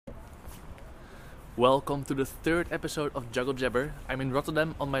Welcome to the third episode of Juggle Jabber. I'm in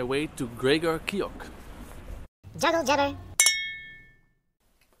Rotterdam on my way to Gregor Kiock. Juggle Jabber.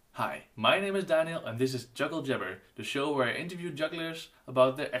 Hi, my name is Daniel and this is Juggle Jabber, the show where I interview jugglers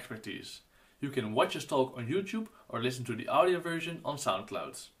about their expertise. You can watch us talk on YouTube or listen to the audio version on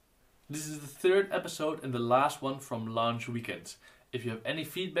SoundCloud. This is the third episode and the last one from launch weekend. If you have any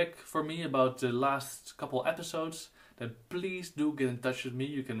feedback for me about the last couple episodes, then please do get in touch with me.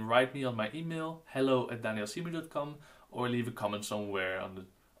 You can write me on my email, hello@danielsimi.com, or leave a comment somewhere on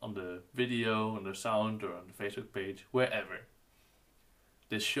the video, on the sound, or on the Facebook page, wherever.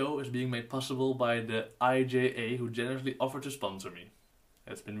 This show is being made possible by the IJA, who generously offered to sponsor me.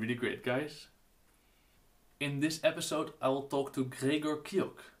 It's been really great, guys. In this episode, I will talk to Gregor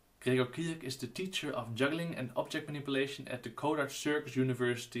Kiock. Gregor Kiock is the teacher of juggling and object manipulation at the Codarts Circus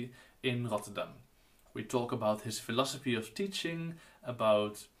University in Rotterdam. We talk about his philosophy of teaching,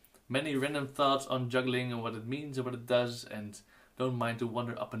 about many random thoughts on juggling and what it means and what it does, and don't mind to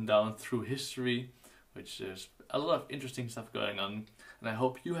wander up and down through history, which is a lot of interesting stuff going on. And I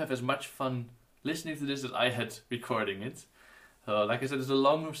hope you have as much fun listening to this as I had recording it. Like I said, it's a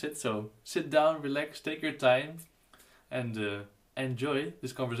long sit, so sit down, relax, take your time, and enjoy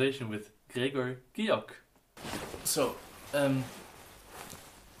this conversation with Gregor Kiock. So,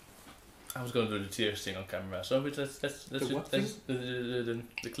 I was going to do the tears thing on camera, so let's the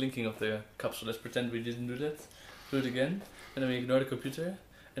clinking of the cup, so let's pretend we didn't do that. Do it again, and then we ignore the computer,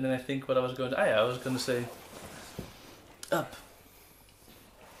 and then I think what I was going to... I was going to say... Up.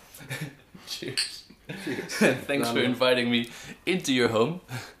 Cheers. Cheers. Thanks for inviting me into your home.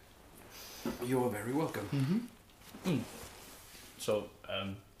 You are very welcome. Mm-hmm. So,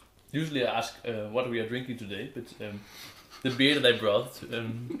 usually I ask what we are drinking today, but the beer that I brought...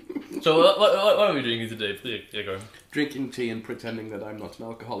 so what are we drinking today, Gregor? Drinking tea and pretending that I'm not an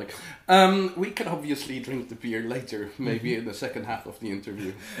alcoholic. We can obviously drink the beer later, maybe in the second half of the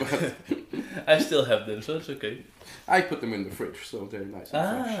interview. But I still have them, so it's okay. I put them in the fridge, so they're nice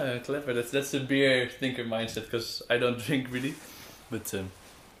and fresh. Ah, clever. That's the beer thinker mindset, because I don't drink really. But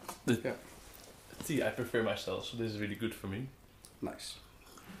the tea I prefer myself, so this is really good for me. Nice.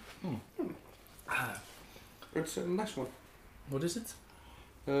 Ah. It's a nice one. What is it?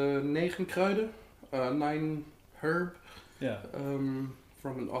 9 kruiden, 9 herb, Yeah.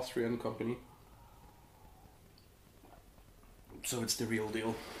 from an Austrian company. So it's the real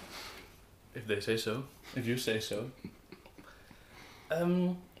deal. If they say so. If you say so.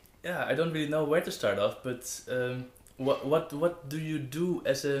 Yeah, I don't really know where to start off, but what do you do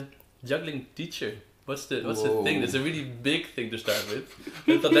as a juggling teacher? What's the thing? It's a really big thing to start with.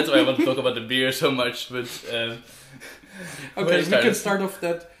 That's why I want to talk about the beer so much, but... Okay, we can start off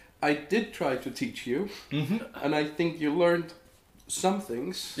that I did try to teach you, and I think you learned some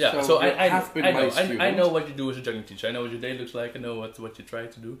things. Yeah, so I know what you do as a juggling teacher. I know what your day looks like. I know what you try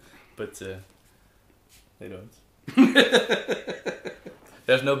to do, but they don't.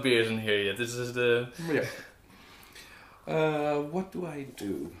 There's no beers in here yet. This is the... Yeah. What do I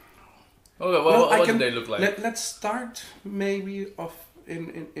do? Okay, what do they look like? Let's start maybe off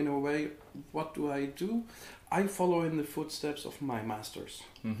in a way. What do I do? I follow in the footsteps of my masters.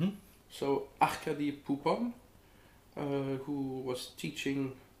 So Arcadii, who was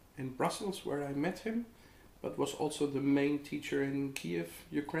teaching in Brussels, where I met him, but was also the main teacher in Kiev,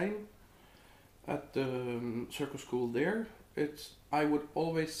 Ukraine, at the circus school there. I would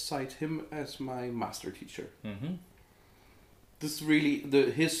always cite him as my master teacher. This really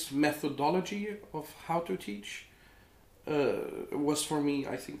his methodology of how to teach was for me,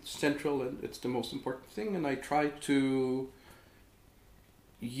 I think, central, and it's the most important thing, and I try to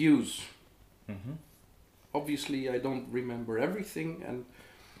use. Obviously I don't remember everything, and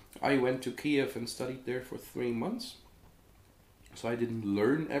I went to Kiev and studied there for 3 months, so I didn't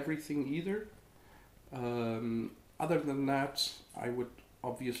learn everything either. Other than that, I would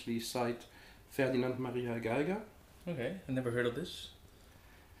obviously cite Ferdinand Maria Geiger. Okay, I never heard of this.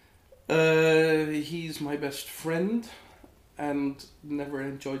 He's my best friend and never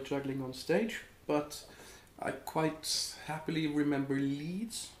enjoyed juggling on stage, but I quite happily remember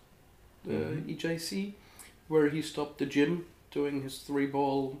Leeds, the EJC, where he stopped the gym doing his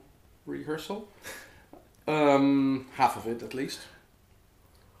 3-ball rehearsal. Half of it at least.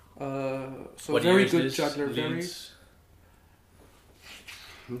 So what very good this? juggler, Leeds?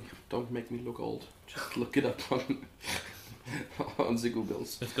 Don't make me look old. Just look it up on Ziggle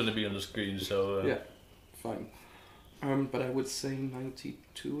Bills. It's gonna be on the screen, so... Yeah, fine. But I would say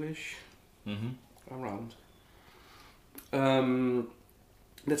 92-ish, around.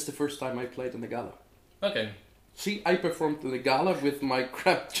 That's the first time I played in the gala. Okay. See, I performed in the gala with my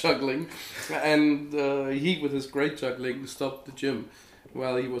crap juggling, and he, with his great juggling, stopped the gym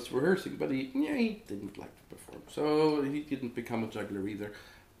while he was rehearsing. But he didn't like to perform, so he didn't become a juggler either.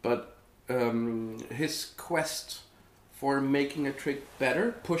 But his quest for making a trick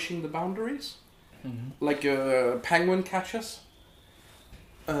better, pushing the boundaries, like penguin catches.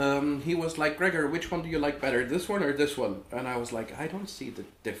 He was like, Gregor, which one do you like better, this one or this one? And I was like, I don't see the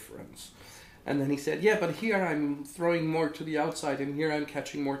difference. And then he said, yeah, but here I'm throwing more to the outside and here I'm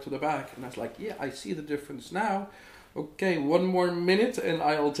catching more to the back. And I was like, yeah, I see the difference now. Okay, 1 more minute and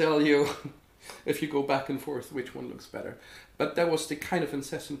I'll tell you if you go back and forth which one looks better. But that was the kind of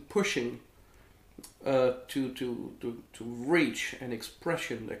incessant pushing to reach an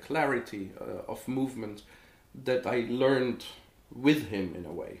expression, a clarity of movement that I learned with him in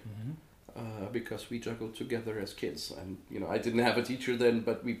a way. Because we juggled together as kids, and I didn't have a teacher then,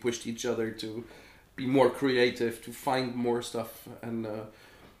 but we pushed each other to be more creative, to find more stuff. And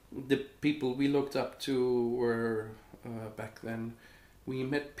the people we looked up to were back then. We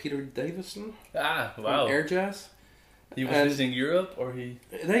met Peter Davison. Wow! From Air Jazz. He was visiting Europe, or he?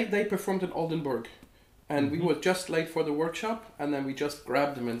 They performed in Oldenburg, and we were just late for the workshop, and then we just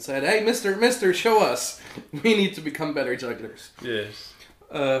grabbed him and said, "Hey, Mister, show us. We need to become better jugglers." Yes.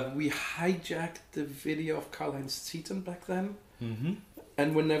 We hijacked the video of Karl-Heinz Zieten back then.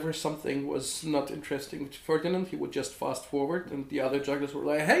 And whenever something was not interesting to Ferdinand, he would just fast forward, and the other jugglers were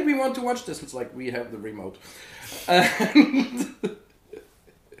like, hey, we want to watch this. It's like, we have the remote. And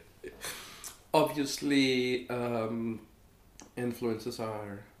obviously, influences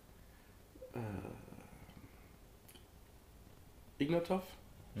are Ignatov,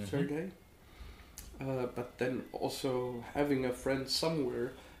 Sergei. But then also having a friend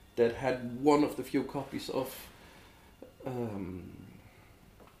somewhere that had one of the few copies of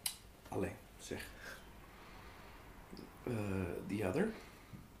the other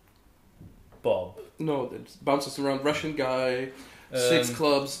Bob. No, that bounces around, Russian guy, 6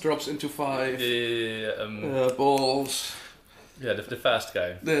 clubs, drops into 5, balls. Yeah, the fast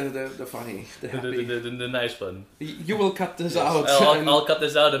guy. The funny, the happy. The nice one. You will cut this out. I'll cut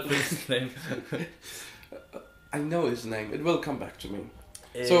this out and put his name. I know his name. It will come back to me.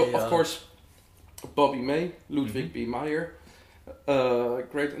 So, of course, Bobby May, Ludwig B. Meyer,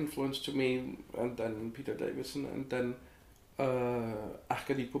 great influence to me, and then Peter Davison, and then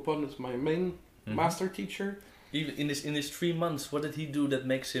Arcadii Poupon is my main master teacher. Even in his 3 months, what did he do that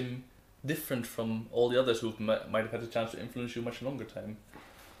makes him different from all the others who might have had a chance to influence you much longer time?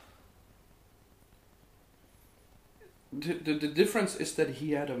 The difference is that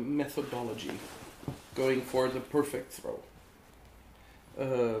he had a methodology going for the perfect throw.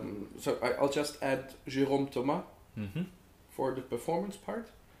 So I'll just add Jérôme Thomas for the performance part.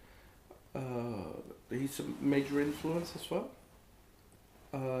 He's a major influence as well.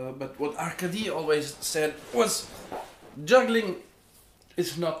 But what Arcadii always said was, juggling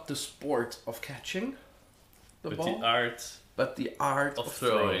is not the sport of catching the ball, but the art of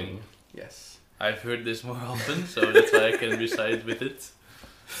throwing. Yes. I've heard this more often, so that's why I can recite with it.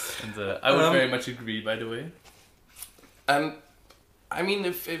 And I would very much agree, by the way. And I mean,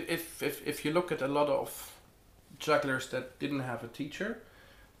 if you look at a lot of jugglers that didn't have a teacher,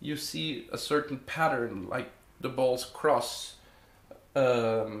 you see a certain pattern, like the balls cross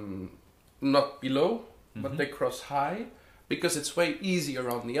not below, but they cross high, because it's way easier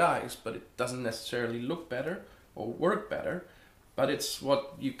on the eyes, but it doesn't necessarily look better or work better. But it's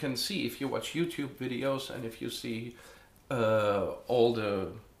what you can see if you watch YouTube videos, and if you see all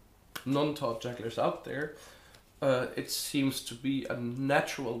the non-taught jugglers out there. It seems to be a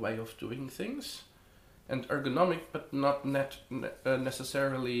natural way of doing things, and ergonomic, but not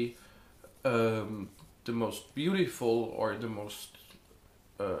necessarily the most beautiful or the most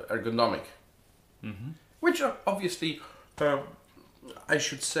ergonomic. Which obviously, I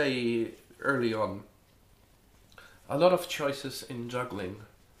should say early on, a lot of choices in juggling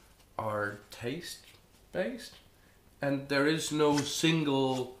are taste-based, and there is no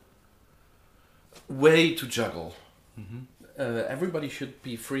single way to juggle. Everybody should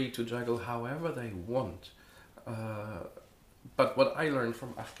be free to juggle however they want. But what I learned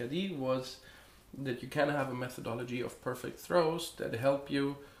from Arcadii was that you can have a methodology of perfect throws that help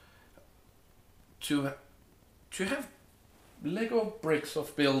you to have Lego bricks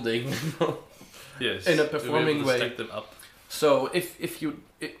of building. Yes, in a performing way. Stack them up. So if you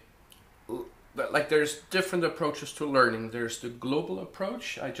like, there's different approaches to learning. There's the global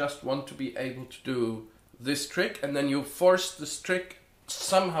approach. I just want to be able to do this trick, and then you force this trick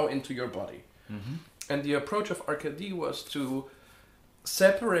somehow into your body. And the approach of Arcadii was to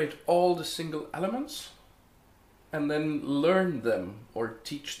separate all the single elements and then learn them or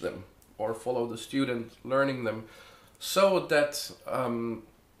teach them or follow the student learning them, so that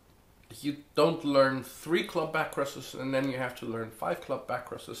you don't learn 3 club back crosses and then you have to learn 5 club back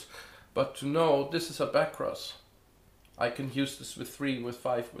crosses, but to know this is a back cross. I can use this with 3, with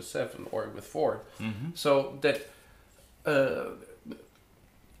 5, with 7, or with 4. So that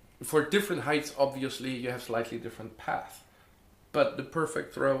for different heights, obviously, you have slightly different path. But the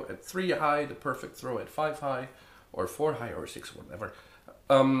perfect throw at 3 high, the perfect throw at 5 high, or 4 high, or 6, whatever,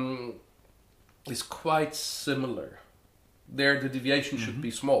 is quite similar. There, the deviation should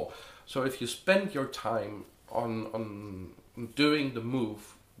be small. So if you spend your time on doing the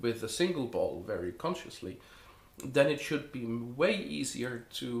move with a single ball very consciously, then it should be way easier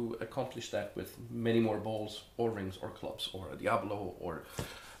to accomplish that with many more balls or rings or clubs or a Diablo or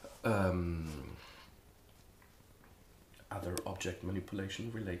other object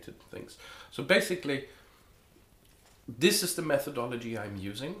manipulation related things. So basically, this is the methodology I'm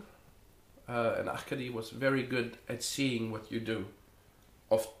using, and Arcadii was very good at seeing what you do,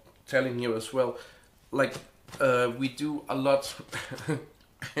 of telling you as well, like we do a lot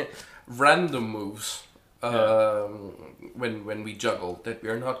random moves when we juggle that we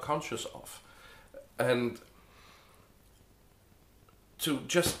are not conscious of, and to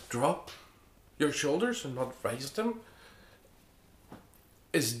just drop your shoulders and not raise them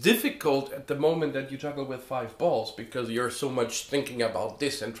is difficult at the moment that you juggle with 5 balls, because you're so much thinking about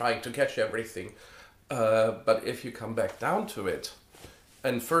this and trying to catch everything. But if you come back down to it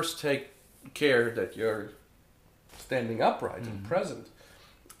and first take care that you're standing upright and present,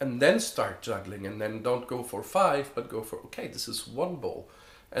 and then start juggling, and then don't go for 5 but go for, okay, this is 1 ball,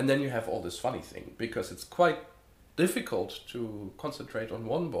 and then you have all this funny thing, because it's quite difficult to concentrate on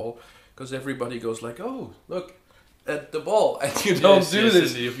 1 ball, because everybody goes like, oh, look at the ball, and you don't do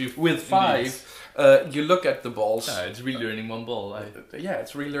this with 5. You look at the balls. Yeah, it's relearning 1 ball. Yeah,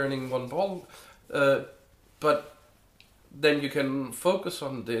 it's relearning 1 ball, but then you can focus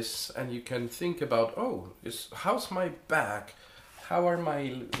on this, and you can think about, oh, how's my back? How are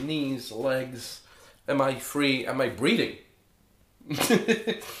my knees, legs? Am I free? Am I breathing?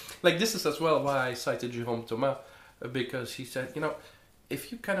 Like, this is as well why I cited Jérôme Thomas, because he said, you know,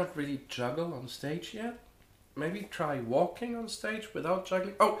 if you cannot really juggle on stage yet, maybe try walking on stage without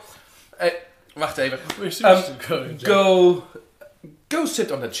juggling. Oh, wacht even. We're supposed to go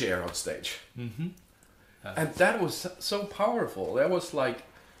sit on a chair on stage. And that was so powerful. That was like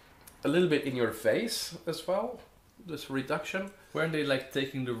a little bit in your face as well, this reduction. Weren't they like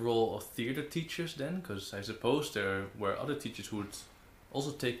taking the role of theater teachers then? Because I suppose there were other teachers who would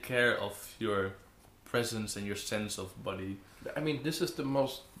also take care of your presence and your sense of body. I mean, this is the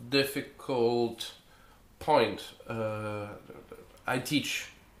most difficult point. I teach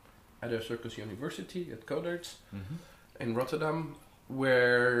at a circus university at Codarts in Rotterdam,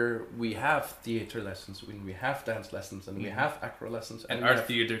 where we have theater lessons, when we have dance lessons, and we have acro lessons. And our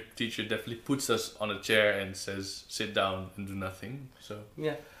theater teacher definitely puts us on a chair and says, sit down and do nothing. So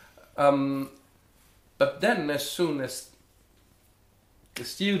yeah. But then as soon as the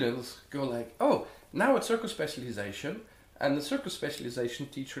students go like, oh, now it's circus specialization, and the circus specialization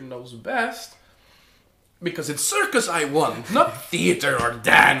teacher knows best, because it's circus I want, not theater or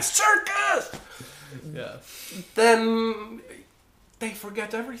dance, circus! yeah. Then they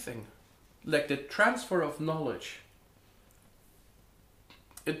forget everything. Like the transfer of knowledge.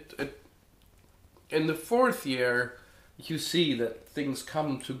 In the 4th year, you see that things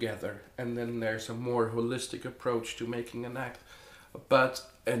come together, and then there's a more holistic approach to making an act. But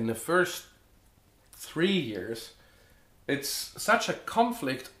in the first 3 years, it's such a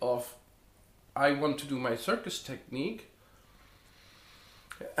conflict of, I want to do my circus technique,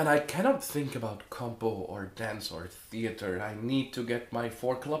 and I cannot think about compo or dance or theater. I need to get my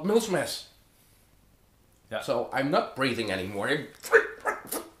 4 club Mills mess. Yeah. So I'm not breathing anymore.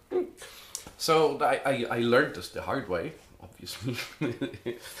 So I learned this the hard way, obviously.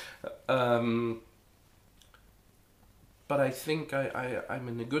 But I think I'm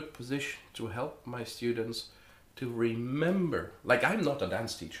in a good position to help my students to remember. Like, I'm not a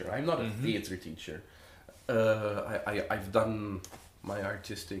dance teacher. I'm not a theater teacher. I've done my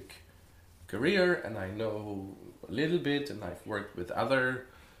artistic career, and I know a little bit, and I've worked with other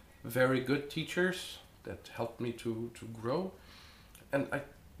very good teachers that helped me to grow. And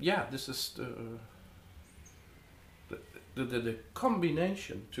this is the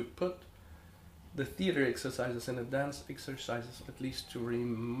combination to put the theater exercises and the dance exercises, at least to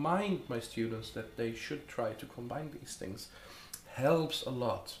remind my students that they should try to combine these things, helps a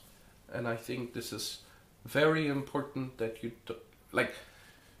lot. And I think this is very important, that you like,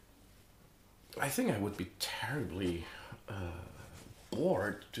 I think I would be terribly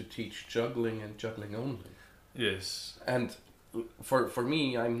bored to teach juggling and juggling only. Yes. And for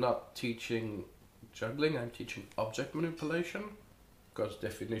me, I'm not teaching juggling, I'm teaching object manipulation, because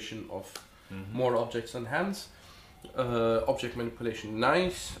definition of more objects than hands, object manipulation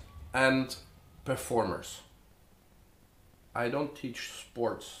nice, and performers. I don't teach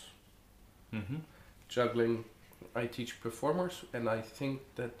sports. Juggling, I teach performers, and I think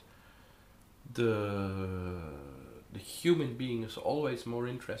that the human being is always more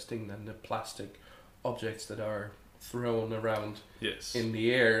interesting than the plastic objects that are thrown around in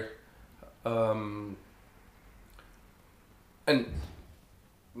the air. And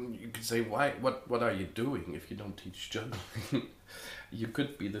you could say, why? What are you doing if you don't teach juggling? You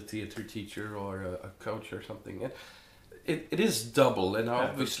could be the theater teacher or a coach or something. And it is double, and I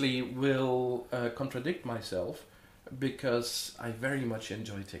obviously will contradict myself because I very much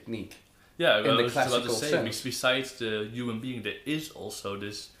enjoy technique. Yeah, well, in I the was about to classical say, sense. besides the human being, there is also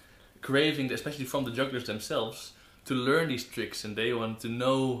this craving, especially from the jugglers themselves, to learn these tricks, and they want to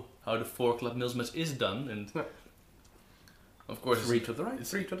know how the 4-clap Milsmans is done. And of course, 3 to the right,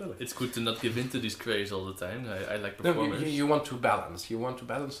 3 to the left. It's good to not give in to these craze all the time. I like No, performers. you want to balance. You want to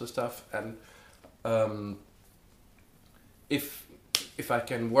balance the stuff, and if I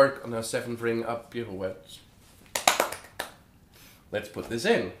can work on a 7th ring up pirouette, let's put this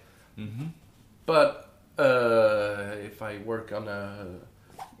in. But if I work on a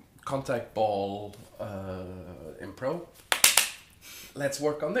contact ball impro, let's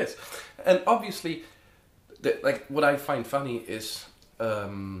work on this. And obviously, like what I find funny is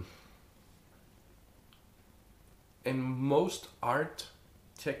in most art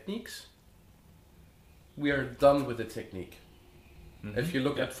techniques, we are done with the technique. If you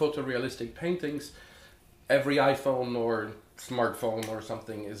look at photorealistic paintings, every iPhone or smartphone or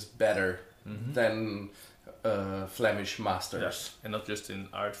something is better than Flemish masters. Yes, and not just in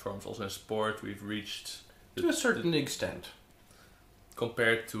art forms, also in sport, we've reached To a certain extent.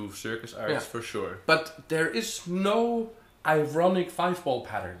 Compared to circus arts, for sure. But there is no ironic 5-ball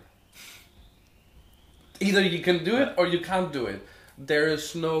pattern. Either you can do it or you can't do it. There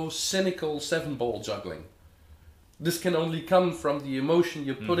is no cynical 7-ball juggling. This can only come from the emotion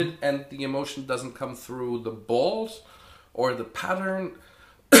you put it, and the emotion doesn't come through the balls or the pattern.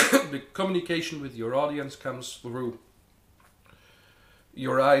 The communication with your audience comes through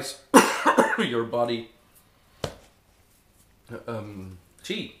your eyes, your body.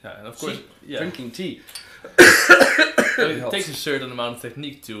 Tea. Yeah, and of course, drinking tea. It takes a certain amount of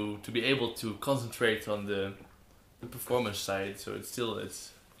technique to be able to concentrate on the performance side. So it's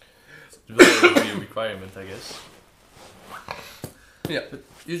really a requirement, I guess. Yeah. But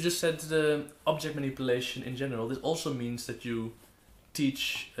you just said the object manipulation in general. This also means that you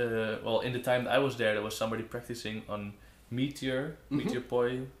teach. Well, in the time that I was there was somebody practicing on Meteor, Meteor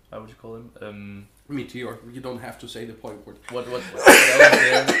Poi. How would you call him? Meteor. You don't have to say the point word. What else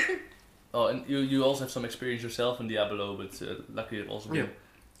there? Oh, and you also have some experience yourself in Diablo, but luckily you've also been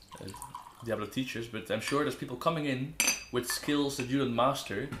Diablo teachers. But I'm sure there's people coming in with skills that you don't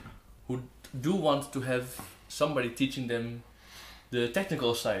master, who do want to have somebody teaching them the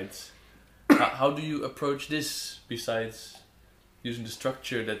technical side. How do you approach this besides using the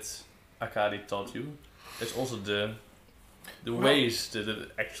structure that Arcadii taught you? There's also the ways, the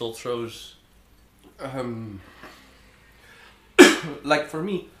actual throws. Like for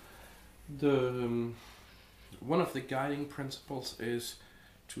me, one of the guiding principles is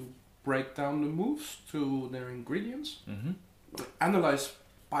to break down the moves to their ingredients, analyze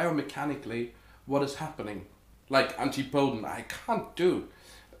biomechanically what is happening. Like antipodal, I can't do,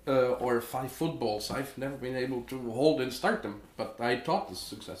 or 5 footballs. I've never been able to hold and start them, but I taught this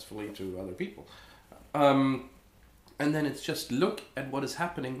successfully to other people. And then it's just look at what is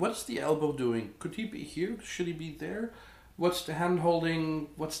happening. What's the elbow doing? Could he be here? Should he be there? What's the hand holding?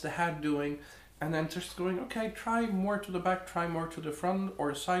 What's the head doing? And then just going, okay, try more to the back, try more to the front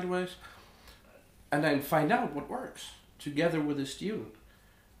or sideways. And then find out what works together with the student.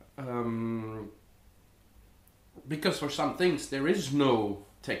 Because for some things there is no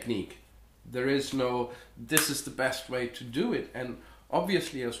technique. There is no, this is the best way to do it. And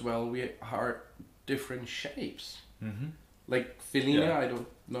obviously as well, we are different shapes. Like Felina, I don't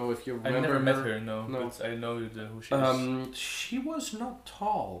know if you remember. I never met her, no. But I know who she is. She was not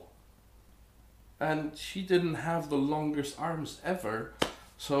tall. And she didn't have the longest arms ever.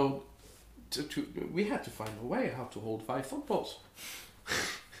 So we had to find a way how to hold 5 footballs.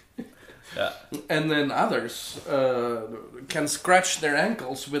 Yeah. And then others can scratch their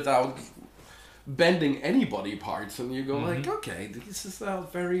ankles without bending any body parts, and you go like, okay, this is a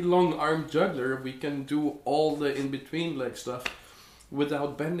very long-armed juggler. We can do all the in-between leg stuff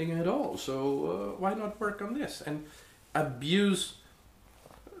without bending at all. So why not work on this and abuse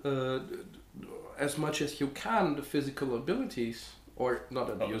as much as you can the physical abilities, or not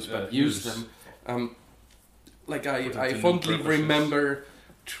abuse, but use them. Like I fondly remember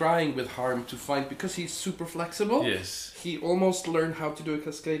trying with Harm to find, because he's super flexible. Yes. He almost learned how to do a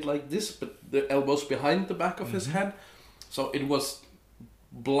cascade like this, but the elbows behind the back of his head. So it was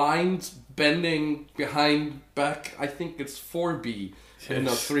blind bending behind back. I think it's 4B and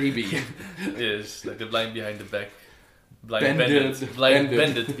not 3B. Yes, like the blind behind the back. Bended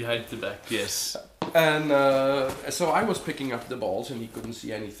behind the back, yes. And so I was picking up the balls and he couldn't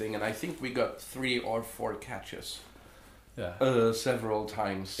see anything, and I think we got 3 or 4 catches. Yeah. Several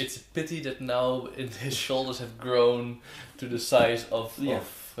times. It's a pity that now his shoulders have grown to the size of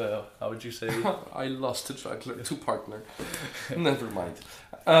how would you say? I lost a juggler to partner. Never mind.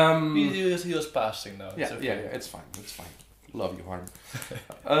 He was passing now. Yeah, it's okay. yeah, it's fine. It's fine. Love you, Harm.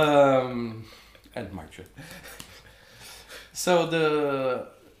 And Marcia. So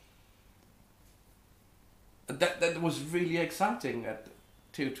that was really exciting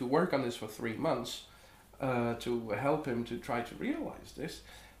to work on this for 3 months, to help him to try to realize this.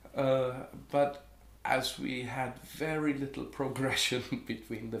 But as we had very little progression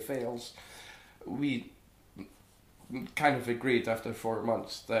between the fails, we kind of agreed after 4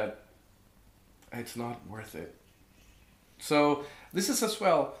 months that it's not worth it. So this is as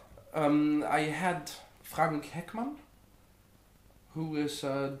well, I had Frank Heckman, who is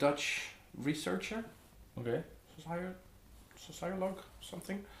a Dutch researcher, okay, sociolog,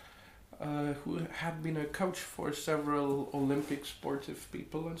 something, who had been a coach for several Olympic sportive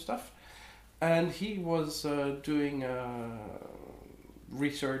people and stuff, and he was doing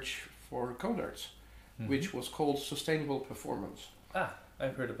research for Codarts, which was called Sustainable Performance. Ah,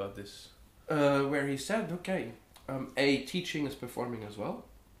 I've heard about this. Where he said, okay, teaching is performing as well,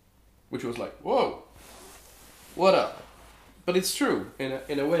 which was like, whoa, what up? But it's true.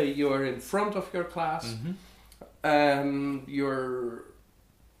 In a way, you're in front of your class, and you're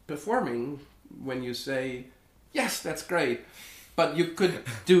performing when you say, yes, that's great, but you could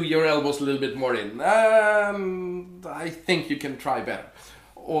do your elbows a little bit more in. I think you can try better,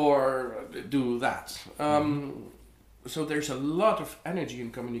 or do that. So there's a lot of energy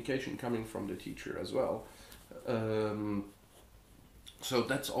and communication coming from the teacher as well. So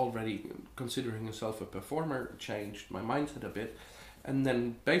that's already, considering yourself a performer, changed my mindset a bit. And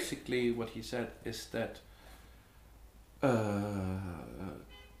then basically what he said is that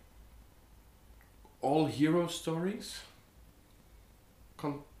all hero stories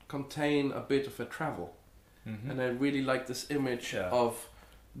contain a bit of a travel. And I really like this image of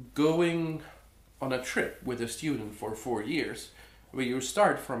going on a trip with a student for 4 years, where you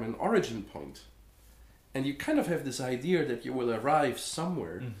start from an origin point. And you kind of have this idea that you will arrive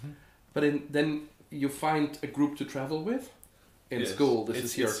somewhere, but then you find a group to travel with in school. This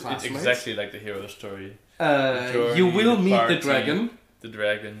is your classmates. It's exactly like the hero story. You will meet the dragon. The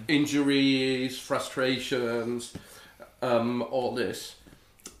dragon. Injuries, frustrations, all this.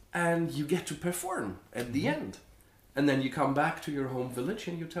 And you get to perform at the end. And then you come back to your home village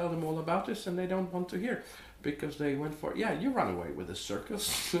and you tell them all about this, and they don't want to hear. Because they went for, you run away with the circus,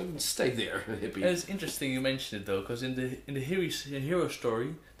 stay there, hippie. It's interesting you mentioned it though, because in the hero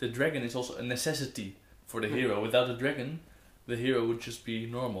story, the dragon is also a necessity for the hero. Without the dragon, the hero would just be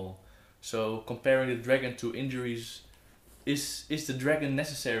normal. So comparing the dragon to injuries, is the dragon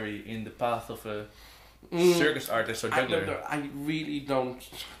necessary in the path of a circus artist or juggler? I really don't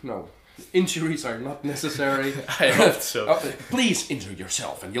know. Injuries are not necessary. I hope so. Please injure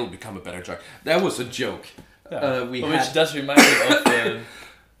yourself and you'll become a better juggler. That was a joke. Which does remind me of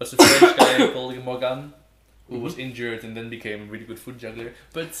was a French guy called Morgan, who was injured and then became a really good foot juggler.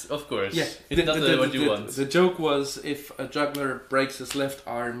 But of course, it's not what you want. The joke was, if a juggler breaks his left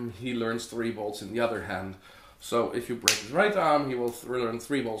arm, he learns 3 balls in the other hand. So if you break his right arm, he will learn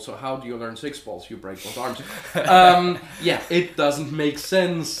 3 balls. So how do you learn 6 balls? You break both arms. It doesn't make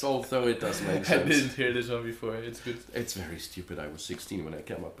sense, although it does make sense. I didn't hear this one before. It's good. It's very stupid. I was 16 when I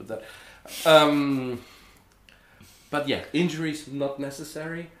came up with that. But injuries not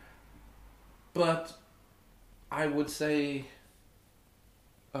necessary. But I would say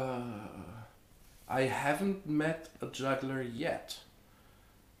I haven't met a juggler yet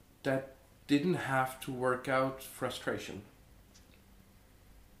that didn't have to work out frustration.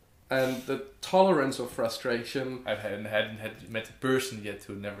 And the tolerance of frustration... I hadn't met a person yet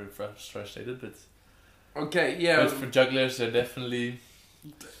who never frustrated, but... Okay, yeah. But for jugglers, they're definitely...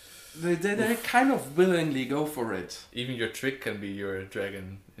 they kind of willingly go for it. Even your trick can be your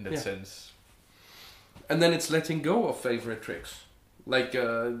dragon in that sense. And then it's letting go of favorite tricks. Like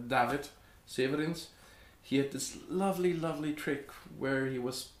David Severins, he had this lovely, lovely trick where he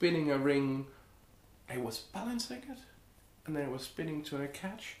was spinning a ring. He was balancing it, and then it was spinning to a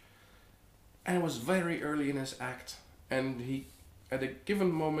catch. And it was very early in his act. And he, at a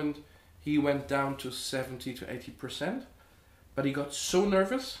given moment, he went down to 70 to 80%. But he got so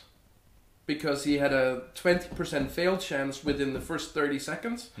nervous because he had a 20% fail chance within the first 30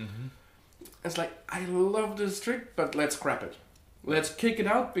 seconds. Mm-hmm. It's like, I love this trick, but let's scrap it. Let's kick it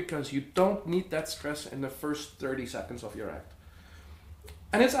out because you don't need that stress in the first 30 seconds of your act.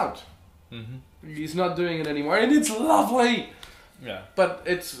 And it's out. Mm-hmm. He's not doing it anymore, and it's lovely. Yeah. But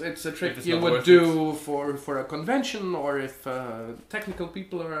it's a trick you would do for a convention or if technical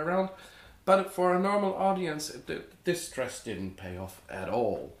people are around. But for a normal audience, this stress didn't pay off at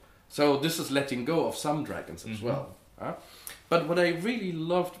all. So this is letting go of some dragons as well. But what I really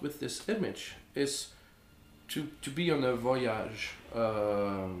loved with this image is to be on a voyage,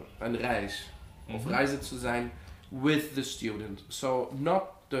 een reis, of reizen te zijn with the student. So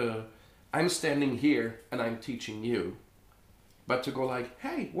not I'm standing here and I'm teaching you, but to go like,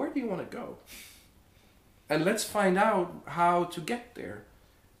 hey, where do you want to go? And let's find out how to get there.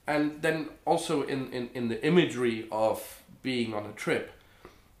 And then also in the imagery of being on a trip,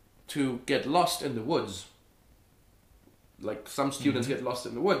 to get lost in the woods. Like some students get lost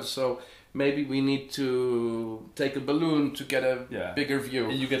in the woods, so maybe we need to take a balloon to get a bigger view.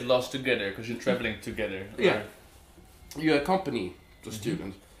 And you get lost together because you're traveling together. Yeah. You accompany the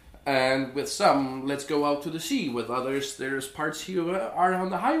student. And with some, let's go out to the sea. With others, there's parts you are on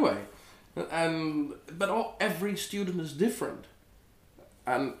the highway. But every student is different.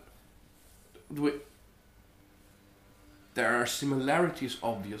 And there are similarities,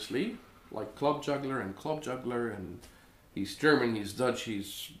 obviously, like club juggler, and he's German, he's Dutch,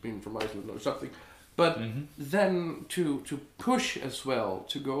 he's been from Iceland or something. But then to push as well,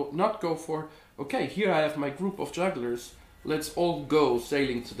 to not go for, okay, here I have my group of jugglers, let's all go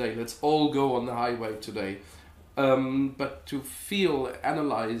sailing today, let's all go on the highway today. But to feel,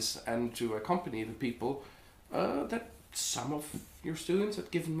 analyze, and to accompany the people, that some of your students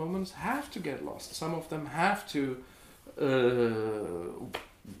at given moments have to get lost. Some of them have to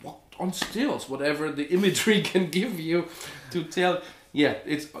walk on stilts, whatever the imagery can give you to tell. Yeah,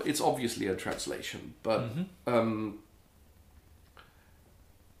 it's obviously a translation, but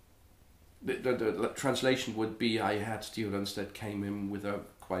the translation would be I had students that came in with a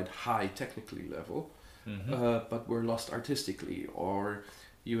quite high technically level, but were lost artistically, or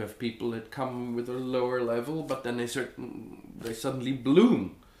you have people that come with a lower level, but then they suddenly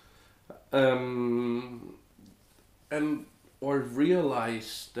bloom, or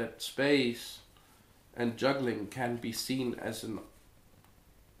realize that space and juggling can be seen as an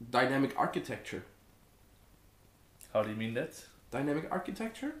dynamic architecture. How do you mean that? Dynamic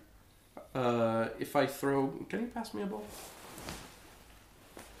architecture? If I throw... Can you pass me a ball?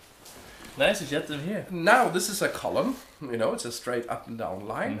 Nice that you have them here. Now this is a column, it's a straight up and down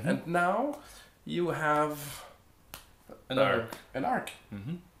line, and now you have an arc. An arc.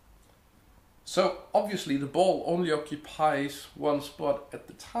 So obviously the ball only occupies one spot at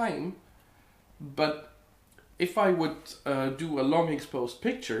the time, but if I would do a long exposed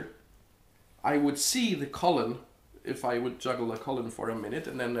picture, I would see the column. If I would juggle a column for a minute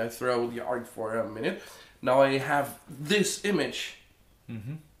and then I throw the arc for a minute, now I have this image.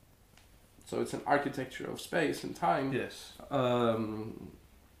 So it's an architecture of space and time. Yes.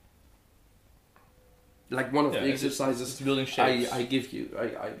 Like one of the exercises it's building shapes. I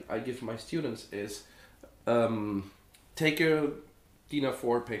give my students is take a DIN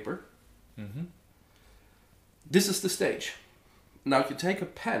A4 paper. This is the stage. Now you take a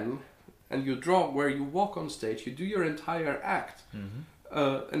pen and you draw where you walk on stage. You do your entire act,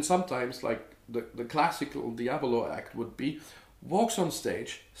 and sometimes like the classical Diabolo act would be walks on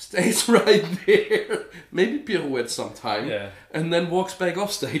stage, stays right there, maybe pirouettes sometime, and then walks back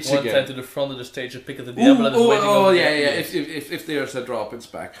off stage again. One time to the front of the stage and pick up the Diablo and waiting over If there's a drop, it's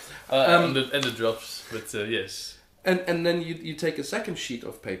back. And the drops, but yes. And then you take a second sheet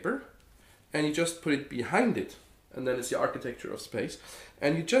of paper, and you just put it behind it, and then it's the architecture of space,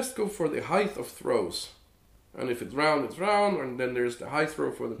 and you just go for the height of throws. And if it's round, and then there's the high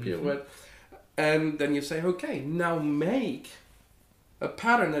throw for the pirouette. And then you say, okay, now make a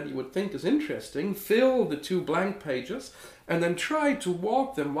pattern that you would think is interesting, fill the two blank pages, and then try to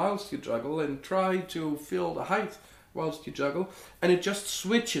walk them whilst you juggle, and try to fill the height whilst you juggle, and it just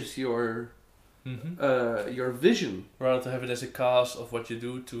switches your your vision. Rather to have it as a cast of what you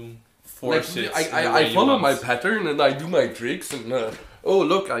do to force Like, it. in the way I you follow want. my pattern and I do my tricks and oh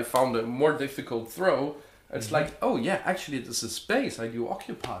look, I found a more difficult throw. It's like, oh yeah, actually this is space. I do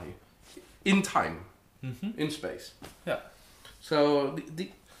occupy in time, in space. Yeah. So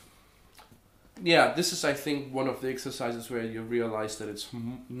yeah, this is I think one of the exercises where you realize that it's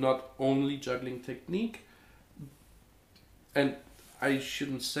not only juggling technique, and I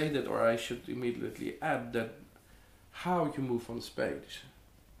shouldn't say that, or I should immediately add that how you move on stage.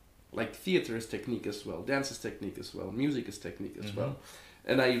 Like theater is technique as well, dance is technique as well, music is technique as well.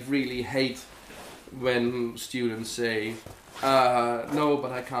 And I really hate when students say, no,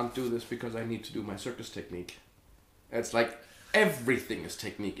 but I can't do this because I need to do my circus technique. It's like everything is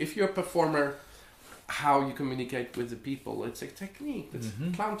technique. If you're a performer, how you communicate with the people, it's a technique. It's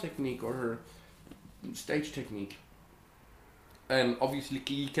clown technique or stage technique. And obviously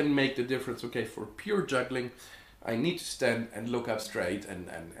you can make the difference, okay, for pure juggling, I need to stand and look up straight and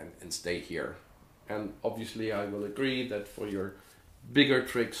stay here. And obviously I will agree that for your bigger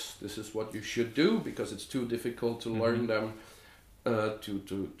tricks, this is what you should do because it's too difficult to learn them to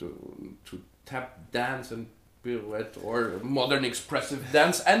tap dance and pirouette or modern expressive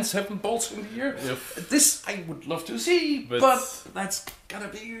dance and 7 balls in the air. This I would love to see, but that's gonna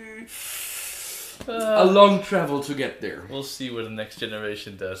be a long travel to get there. We'll see what the next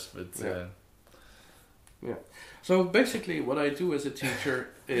generation does, but yeah. So basically what I do as a teacher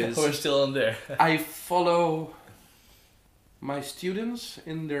is we're still on there. I follow my students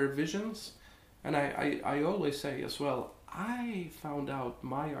in their visions, and I always say as well, I found out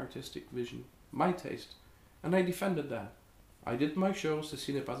my artistic vision, my taste, and I defended that. I did my shows,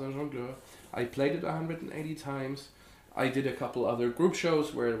 Ce n'est pas un jongleur. I played it 180 times. I did a couple other group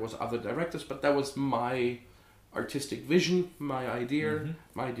shows where there was other directors, but that was my artistic vision, my idea,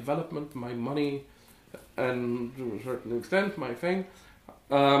 my development, my money, and to a certain extent my thing.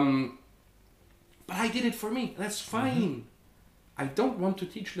 But I did it for me. That's fine. I don't want to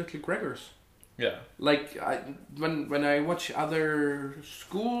teach little Gregors. Yeah. Like when I watch other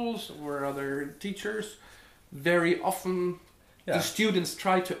schools or other teachers, very often the students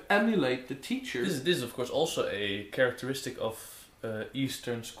try to emulate the teachers. This is of course also a characteristic of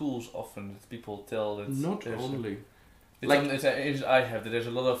Eastern schools. Often people tell that Not only. I have that there's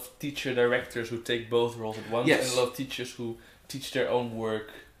a lot of teacher directors who take both roles at once, and a lot of teachers who teach their own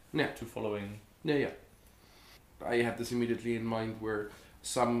work to following. Yeah. I have this immediately in mind where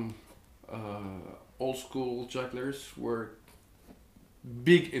some old school jugglers were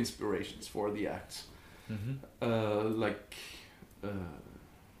big inspirations for the acts. Like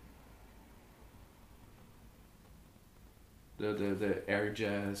the air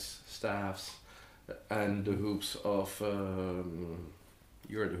jazz staffs and the hoops of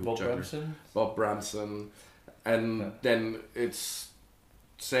you're the hoop Bob juggler. Ramson? Bob Ramson, and then it's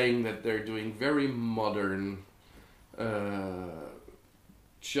saying that they're doing very modern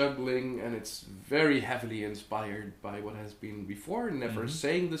juggling, and it's very heavily inspired by what has been before, never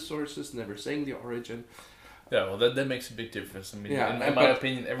saying the sources, never saying the origin. Yeah, well, that makes a big difference. I mean, in my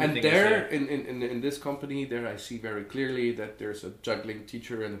opinion, everything and there, is in this company, there I see very clearly that there's a juggling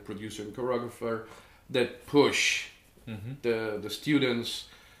teacher and a producer and choreographer that push the students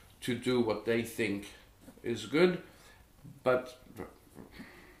to do what they think is good, but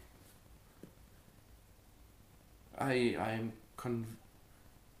I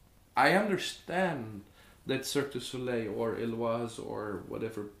understand that Cirque du Soleil or Eloise or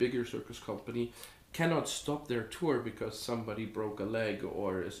whatever bigger circus company cannot stop their tour because somebody broke a leg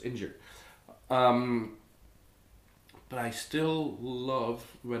or is injured. But I still love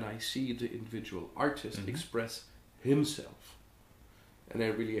when I see the individual artist express himself. And I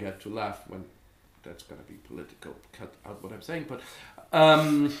really had to laugh when that's going to be political, cut out what I'm saying, but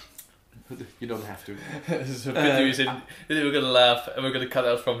you don't have to. It's a pity we said we're going to laugh and we're going to cut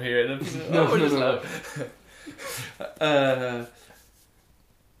out from here. And then, No.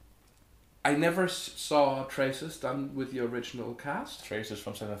 I never saw traces done with the original cast. Traces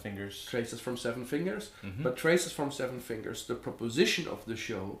from Seven Fingers. Traces from Seven Fingers. But Traces from Seven Fingers, the proposition of the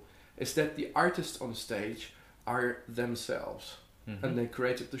show is that the artists on stage are themselves. And they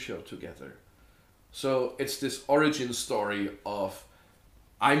created the show together. So it's this origin story of,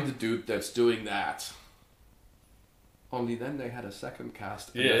 I'm the dude that's doing that. Only then they had a second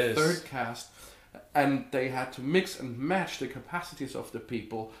cast and a third cast, and they had to mix and match the capacities of the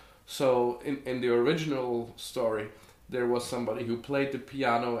people. So in the original story, there was somebody who played the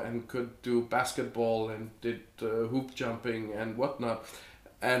piano and could do basketball and did hoop jumping and whatnot.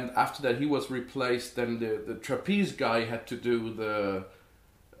 And after that he was replaced, then the trapeze guy had to do the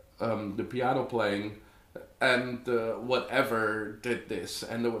the piano playing, and whatever did this,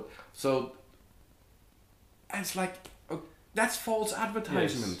 and so it's like that's false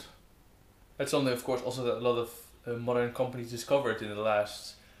advertisement. Yes. That's something, of course, also that a lot of modern companies discovered in the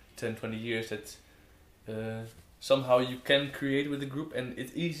last 10-20 years, that somehow you can create with a group and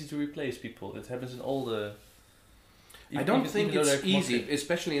it's easy to replace people. It happens in all the... I don't think it's easy,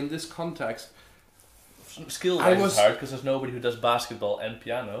 especially in this context. Skill-wise it's hard, because there's nobody who does basketball and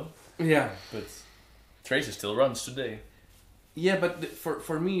piano. Yeah. But Tracer still runs today. Yeah, but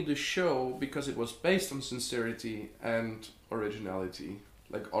for me, the show, because it was based on sincerity and originality,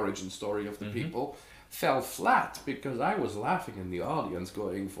 like origin story of the people, fell flat because I was laughing in the audience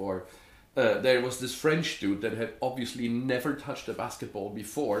going for... there was this French dude that had obviously never touched a basketball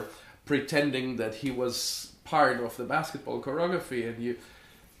before, pretending that he was part of the basketball choreography, and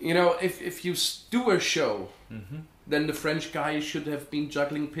you know, if you do a show, then the French guy should have been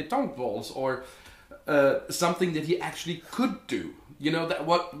juggling pétanque balls or something that he actually could do. You know, that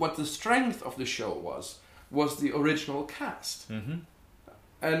what the strength of the show was the original cast.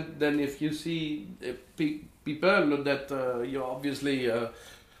 And then if you see people that you obviously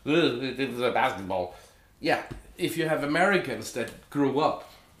it's a basketball, yeah. If you have Americans that grew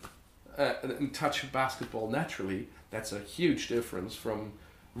up and touch basketball naturally, that's a huge difference from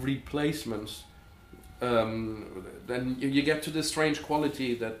replacements. Then you get to the strange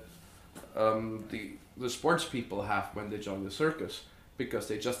quality that the sports people have when they join the circus, because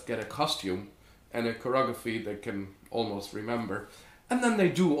they just get a costume and a choreography they can almost remember, and then they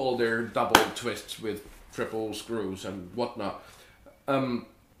do all their double twists with triple screws and whatnot.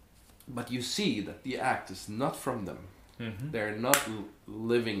 But you see that the act is not from them. They're not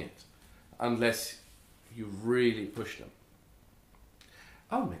living it unless you really push them.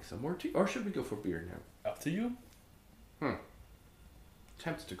 I'll make some more tea, or should we go for beer now? Up to you.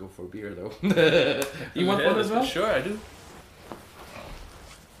 Tempted to go for beer though. You want one as well? Sure, I do.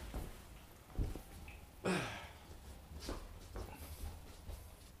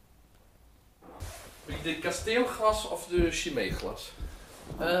 De kasteelglas of de Chimay-glas?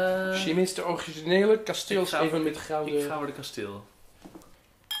 Chimay is de originele, kasteel is even met gouden... Ik ga voor de kasteel.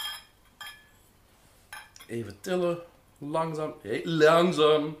 Even tillen. Langzaam. Heel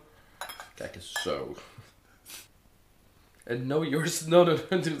langzaam. Kijk eens zo. And no, yours... No.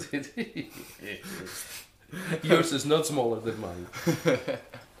 Yours is not smaller than mine.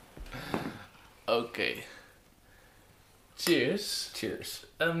 Okay. Cheers. Cheers.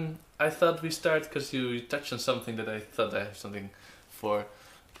 I thought we start, because you touched on something that I thought I have something for.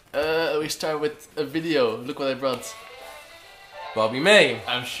 We start with a video. Look what I brought. Bobby May.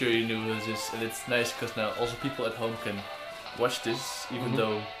 I'm sure you knew who this is, and it's nice because now also people at home can watch this, even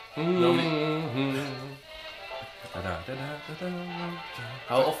though normally...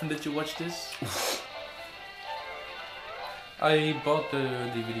 How often did you watch this? I bought the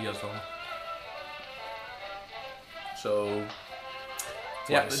DVD as well. So...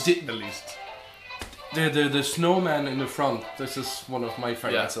 Twice, at least. The snowman in the front, this is one of my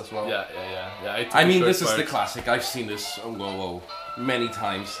favorites as well. Yeah. I mean, this is the classic. I've seen this many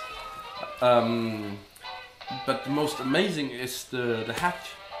times. But the most amazing is the hat,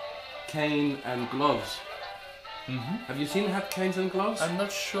 cane and gloves. Have you seen hat, canes and gloves? I'm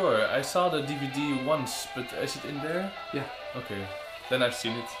not sure. I saw the DVD once, but is it in there? Yeah. Okay. Then I've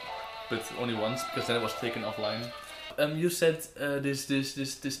seen it, but only once, because then it was taken offline. You said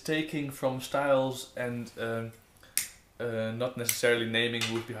this taking from styles and not necessarily naming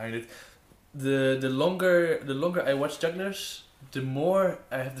who's behind it. The longer I watch jugglers, the more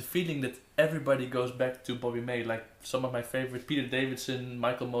I have the feeling that everybody goes back to Bobby May. Like some of my favorite, Peter Davidson,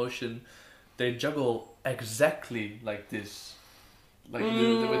 Michael Motion, they juggle exactly like this. Like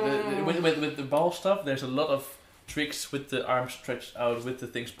with the ball stuff, there's a lot of tricks with the arms stretched out, with the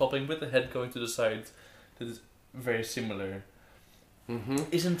things popping, with the head going to the side. That is very similar.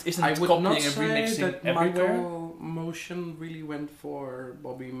 Isn't I would copying not and say remixing that everywhere? Michael Motion really went for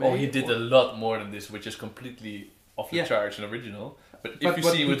Bobby May. Oh, he did a lot more than this, which is completely off the charts and original. But if you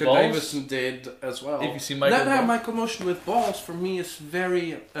see what with Peter balls, Davison did as well. If you see Michael, Michael Motion with balls for me is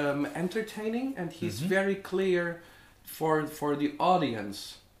very entertaining, and he's very clear for the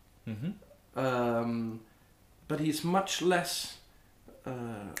audience. But he's much less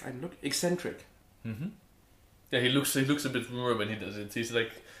eccentric. Yeah, he looks a bit more when he does it. He's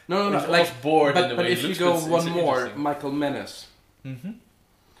like he's like bored in the way but he if looks, you go but one it's more, interesting. Michael Menace.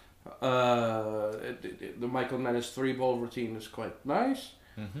 The Michael Menace 3-ball routine is quite nice,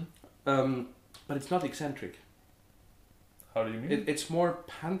 but it's not eccentric. How do you mean? It's more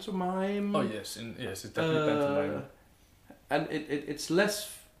pantomime. Oh yes, it's definitely pantomime. And it's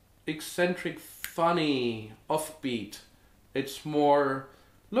less eccentric, funny, offbeat. It's more,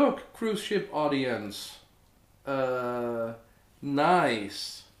 look, cruise ship audience,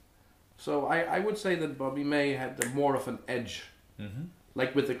 nice. So I would say that Bobby May had more of an edge. Mm-hmm.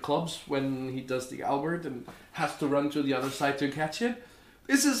 Like with the clubs, when he does the Albert and has to run to the other side to catch it.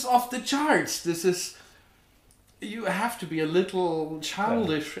 This is off the charts. This is... You have to be a little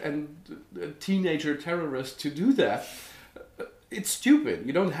childish and a teenager terrorist to do that. It's stupid.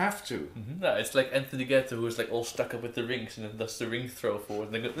 You don't have to. Mm-hmm. Yeah, it's like Anthony Gatto, who's like all stuck up with the rings and then does the ring throw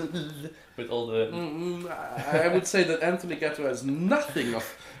forward and then go with all the... I would say that Anthony Gatto has nothing of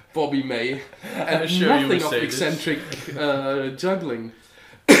Bobby May and Sure nothing of eccentric juggling.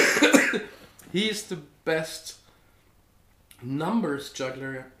 He's the best numbers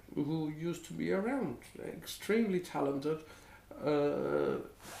juggler who used to be around. Extremely talented.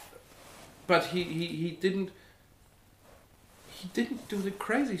 But he didn't do the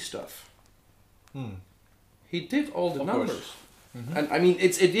crazy stuff. He did all the numbers. Mm-hmm. And I mean,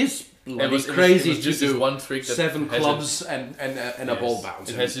 it is crazy to do one trick that 7 clubs and a ball bounce.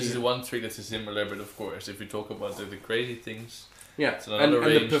 It has just one trick that's similar, but of course, if you talk about the crazy things, yeah, and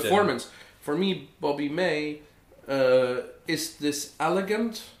the performance. For me, Bobby May is this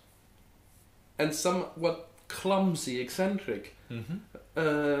elegant and somewhat clumsy eccentric.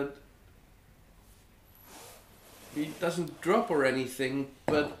 Mm-hmm. He doesn't drop or anything,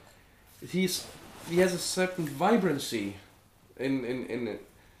 but he has a certain vibrancy in it.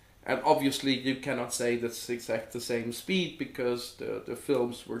 And obviously you cannot say that's exact the same speed because the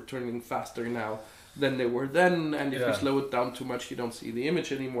films were turning faster now than they were then, and if you slow it down too much you don't see the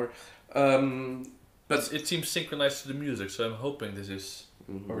image anymore. But it seems synchronized to the music, so I'm hoping this is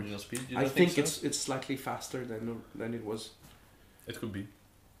original speed. I think so? it's slightly faster than it was. It could be.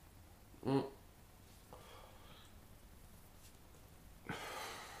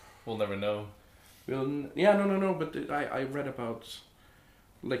 We'll never know. No. But I read about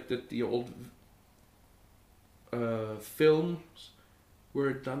like the old films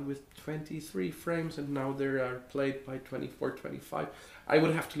were done with 23 frames, and now they are played by 24, 25. I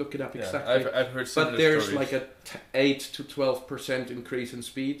would have to look it up exactly. I've heard similar but there's stories. like a 8 to 12% increase in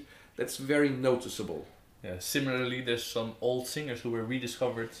speed. That's very noticeable. Yeah. Similarly, there's some old singers who were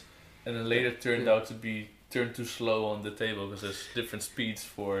rediscovered, and then later turned out to be turned too slow on the table because there's different speeds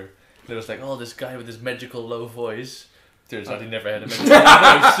for. There was like, oh, this guy with this magical low voice. Turns out he never had a magical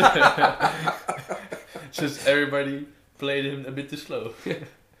voice. Just everybody played him a bit too slow.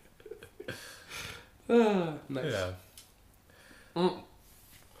 Nice. Yeah.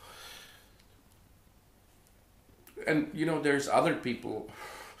 And you know, there's other people.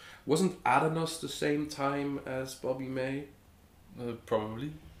 Wasn't Adanos the same time as Bobby May?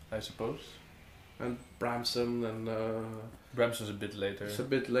 Probably, I suppose. And Bramson and... Bramson's a bit later. It's a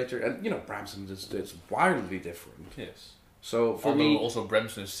bit later. And, you know, Bramson is wildly different. Yes. So, for Although me... also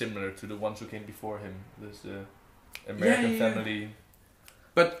Bramson is similar to the ones who came before him. There's the American Family.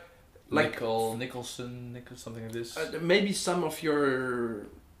 But, like... Nicholson, something like this. Maybe some of your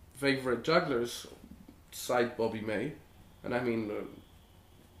favorite jugglers cite Bobby May. And I mean...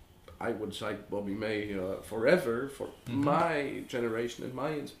 I would cite Bobby May forever for my generation and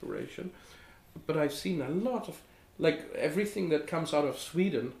my inspiration. But I've seen a lot of... Like, everything that comes out of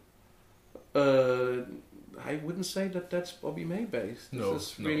Sweden, I wouldn't say that that's Bobby May based. This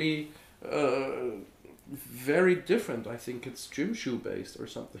is really very different. I think it's Jimshu based or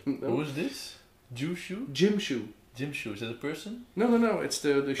something. No? Who is this? Jimshu? Jimshu. Jimshu, is that a person? No. It's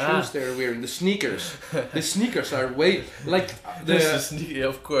the shoes they're wearing, the sneakers. The sneakers are way... Like, yeah,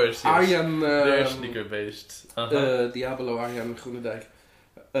 of course. Yes. Arjan... they're sneaker based. Diablo, Arjan Groenendijk.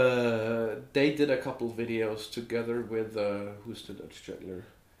 They did a couple videos together with who's the Dutch juggler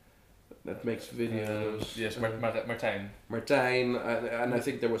that makes videos? Yes, Martijn. Martijn, and I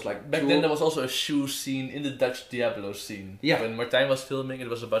think there was like back then there was also a shoe scene in the Dutch Diablo scene. Yeah. When Martijn was filming, it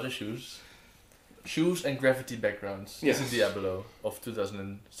was about the shoes and graffiti backgrounds. Yes. This is Diablo of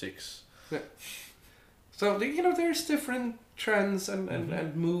 2006. Yeah. So you know, there's different trends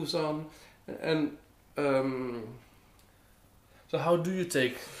and moves on, and. So how do you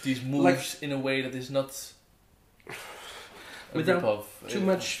take these moves in a way that is not without too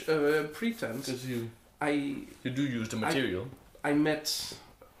much pretense? Because you do use the material. I met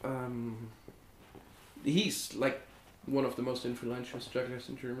he's like one of the most influential jugglers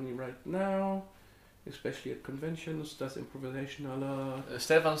in Germany right now, especially at conventions. Does improvisation a lot.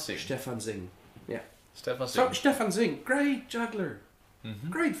 Stefan Singh. Stefan Singh, yeah. Stefan Singh. So Stefan Singh, great juggler,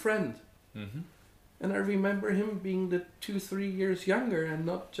 great friend. And I remember him being 2-3 years younger and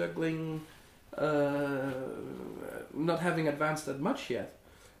not juggling, not having advanced that much yet.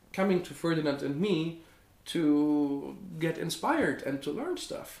 coming to Ferdinand and me to get inspired and to learn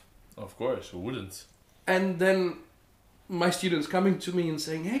stuff. Of course, who wouldn't? And then my students coming to me and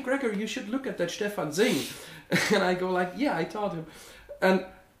saying, "Hey Gregor, you should look at that Stefan sing." And I go like, "Yeah, I taught him." And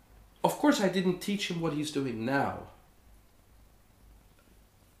of course I didn't teach him what he's doing now.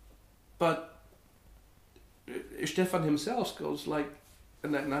 But Stefan himself goes like,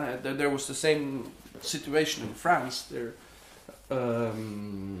 and then there was the same situation in France.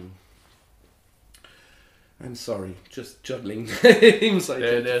 I'm sorry, just juggling names. I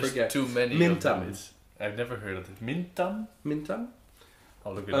tend to forget. Too many. Mintam. I've never heard of it. Mintam? Mintam?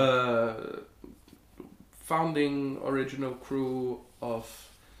 I'll look it up. Founding original crew of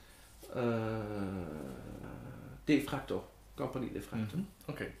De Fracto, company De Fracto.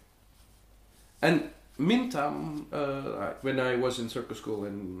 Mm-hmm. Okay. And Mintam, when I was in circus school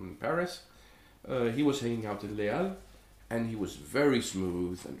in Paris, he was hanging out in Leal, and he was very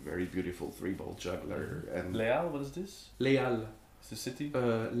smooth and very beautiful three-ball juggler. And Leal, what is this? Leal. It's the city?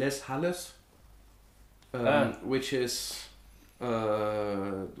 Les Halles, which is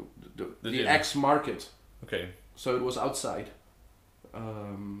the ex-market. Okay. So it was outside.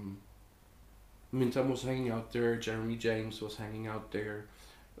 Mintam was hanging out there, Jeremy James was hanging out there.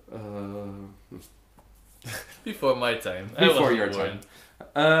 Before my time. Before your time.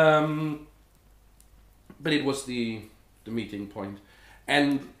 But it was the meeting point.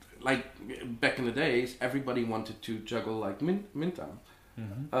 And like back in the days, everybody wanted to juggle like Mintam.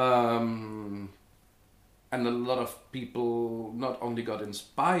 Mm-hmm. And a lot of people not only got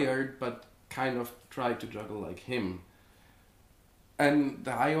inspired, but kind of tried to juggle like him. And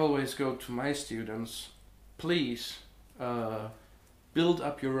I always go to my students, please build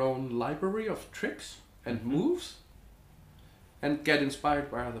up your own library of tricks and moves and get inspired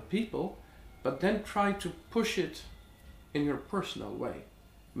by other people, but then try to push it in your personal way.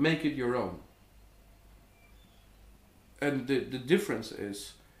 Make it your own. And the difference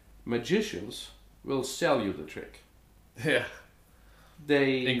is magicians will sell you the trick. Yeah.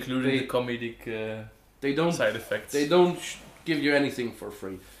 Including the comedic they don't side effects. They don't give you anything for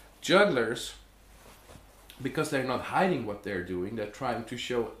free. Jugglers, because they're not hiding what they're doing, they're trying to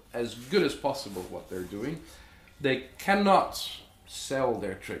show as good as possible what they're doing. They cannot sell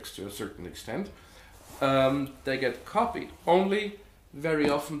their tricks to a certain extent. They get copied. Only very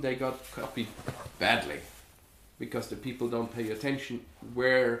often they got copied badly, because the people don't pay attention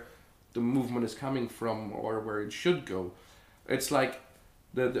where the movement is coming from or where it should go. It's like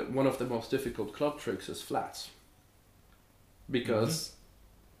one of the most difficult club tricks is flats. Because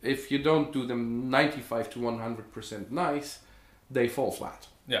if you don't do them 95 to 100% nice, they fall flat.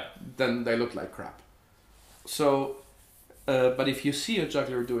 Yeah. Then they look like crap. So, but if you see a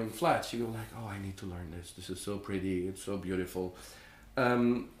juggler doing flats, you go like, oh, I need to learn this. This is so pretty. It's so beautiful.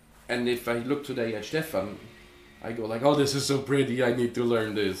 And if I look today at Stefan, I go like, oh, this is so pretty. I need to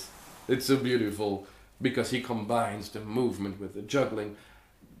learn this. It's so beautiful, because he combines the movement with the juggling.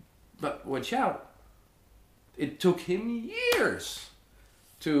 But watch out. It took him years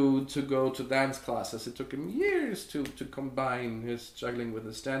to go to dance classes. It took him years to combine his juggling with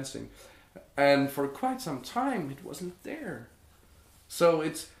his dancing. And for quite some time, it wasn't there. So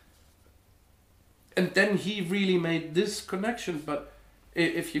and then he really made this connection. But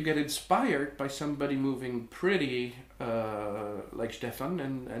if you get inspired by somebody moving pretty like Stefan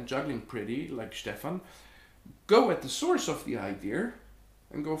and juggling pretty like Stefan, go at the source of the idea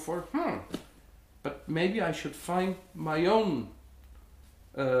and go for, but maybe I should find my own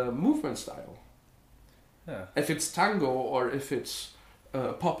movement style. Yeah. If it's tango or if it's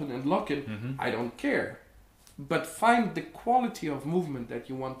popping and locking, I don't care. But find the quality of movement that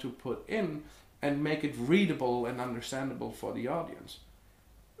you want to put in and make it readable and understandable for the audience.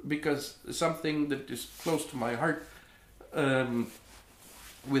 Because something that is close to my heart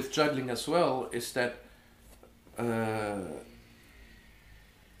with juggling as well is that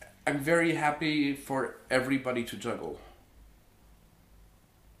I'm very happy for everybody to juggle.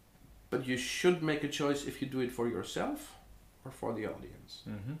 But you should make a choice if you do it for yourself or for the audience.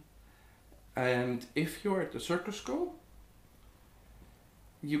 And if you're at the circus school,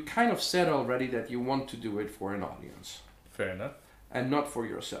 you kind of said already that you want to do it for an audience. Fair enough. And not for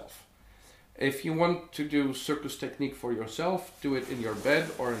yourself. If you want to do circus technique for yourself, do it in your bed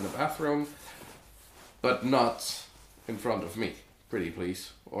or in the bathroom, but not in front of me, pretty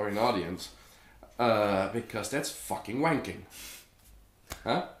please, or in audience, because that's fucking wanking.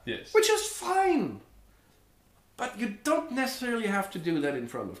 Huh? Yes. Which is fine, but you don't necessarily have to do that in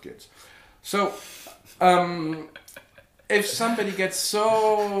front of kids. So, if somebody gets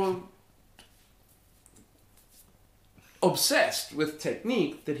so obsessed with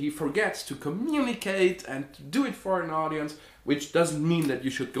technique that he forgets to communicate and to do it for an audience, which doesn't mean that you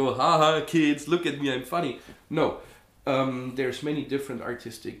should go, haha, kids, look at me, I'm funny. No, there's many different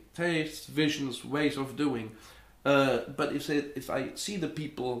artistic tastes, visions, ways of doing. But if I see the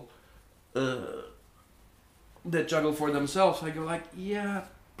people that juggle for themselves, I go like, yeah,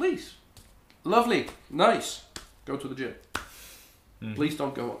 please, lovely, nice, go to the gym. Please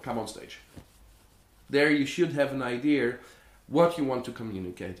don't come on stage. There you should have an idea what you want to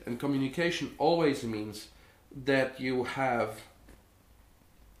communicate. And communication always means that you have,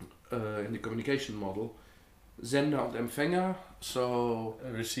 in the communication model, Sender und Empfänger, so...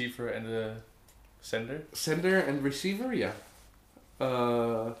 A receiver and a sender? Sender and receiver, yeah.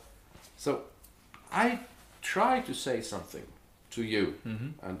 So I try to say something to you,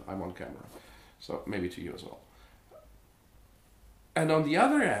 and I'm on camera, so maybe to you as well. And on the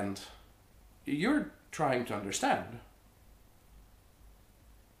other end, you're trying to understand.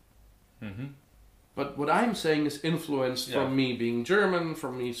 But what I'm saying is influenced from me being German,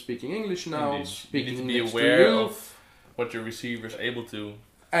 from me speaking English now, Indeed. speaking you need to be next aware to you. of what your receiver is able to.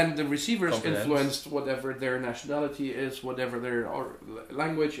 And the receivers comprehend. influenced whatever their nationality is, whatever their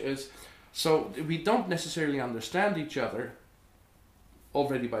language is. So we don't necessarily understand each other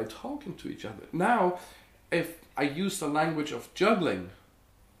already by talking to each other. Now, if I use the language of juggling,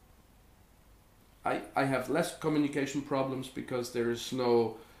 I have less communication problems because there is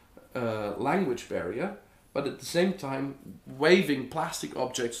no language barrier. But at the same time, waving plastic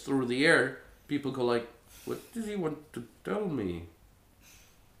objects through the air, people go like, what does he want to tell me?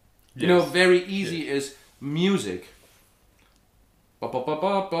 Yes. You know, very easy is music. Ba ba ba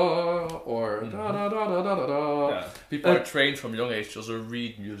ba ba, or da da da da da da da. Yeah. People are trained from young age to also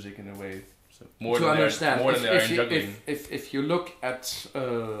read music in a way. So more to than understand. More than they are in juggling. If you look at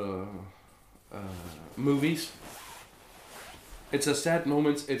movies, it's a sad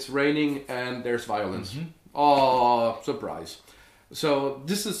moment, it's raining and there's violence. Oh, surprise. So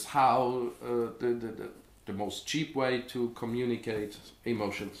this is how the most cheap way to communicate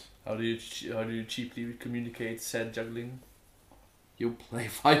emotions. How do you cheaply communicate sad juggling? You play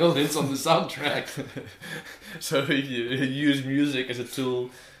violins on the soundtrack. So you use music as a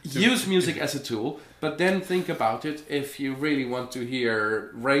tool. Use music as a tool, but then think about it. If you really want to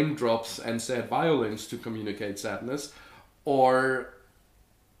hear raindrops and sad violins to communicate sadness, or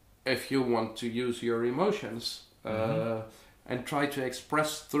if you want to use your emotions and try to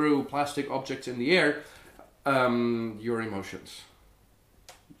express through plastic objects in the air your emotions,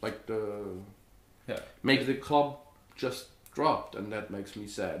 like maybe the club just dropped and that makes me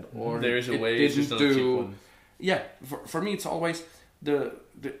sad, or there is a way. It's just not a cheap one. Yeah, for me it's always the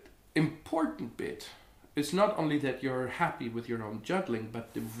important bit is not only that you're happy with your own juggling,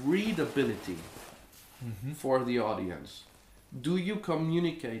 but the readability for the audience. Do you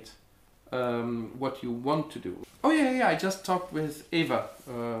communicate what you want to do? Oh yeah, I just talked with Eva,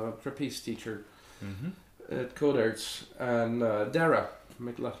 trapeze teacher at Codarts, and Dara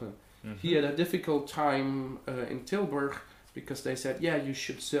McLaughlin. He had a difficult time in Tilburg because they said, yeah, you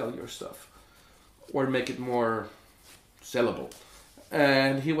should sell your stuff or make it more sellable.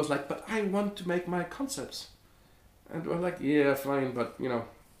 And he was like, but I want to make my concepts. And we're like, yeah, fine, but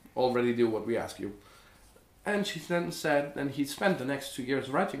already do what we ask you. And she then said, and he spent the next 2 years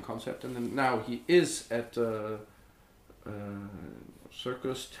writing concept, and then now he is at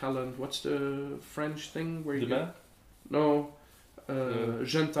circus talent. What's the French thing where you get? No,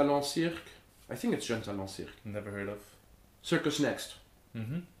 Jeune Talent Cirque. I think it's Jeune Talent Cirque. Never heard of. Circus Next.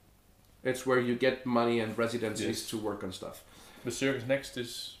 It's where you get money and residencies to work on stuff. The Circus Next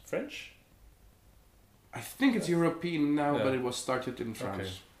is French? I think it's European now, but it was started in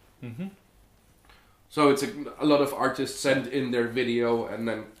France. Okay. So it's a lot of artists send in their video, and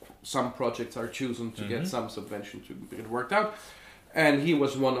then some projects are chosen to get some subvention to get it worked out. And he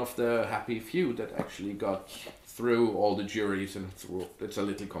was one of the happy few that actually got through all the juries and through. It's a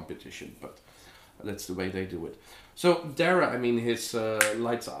little competition, but that's the way they do it. So Dara, I mean, his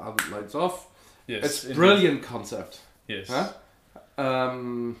lights on, lights off. Yes, it's a brilliant concept. Yes. Huh?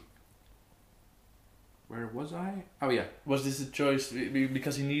 Where was I? Oh yeah. Was this a choice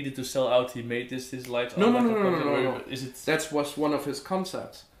because he needed to sell out? He made his lights. No. Is it? That was one of his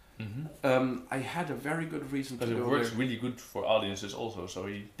concepts. I had a very good reason to But go it works there. really good for audiences also. So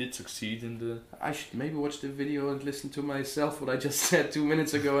he did succeed in the. I should maybe watch the video and listen to myself what I just said 2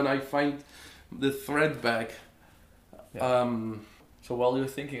 minutes ago, and I find the thread back. Yeah. So while you're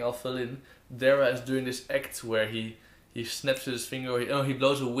thinking, I'll fill in. Dara is doing this act where he snaps his finger. He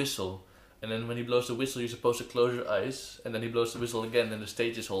blows a whistle. And then when he blows the whistle, you're supposed to close your eyes. And then he blows the whistle again, and the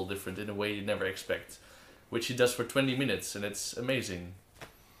stage is all different in a way you never expect. which he does for 20 minutes, and it's amazing.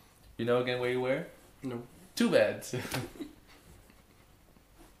 You know again where you were? No. Too bad.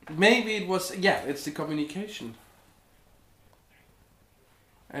 Maybe it was, it's the communication.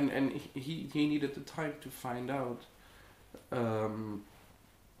 And he needed the time to find out. And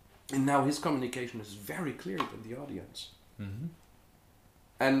now his communication is very clear with the audience. Mm-hmm.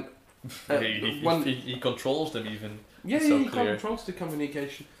 And he controls them even. Yeah, so he clear. controls the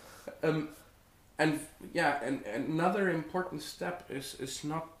communication. And another important step is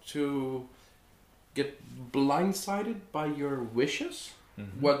not to get blindsided by your wishes.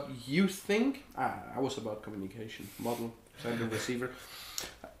 Mm-hmm. What you think. I was about communication, model, sender, receiver.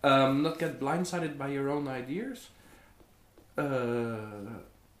 Not get blindsided by your own ideas.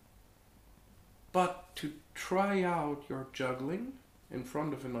 But to try out your juggling in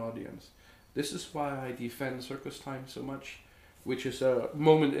front of an audience. This is why I defend circus time so much, which is a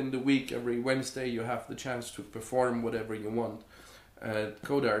moment in the week. Every Wednesday you have the chance to perform whatever you want at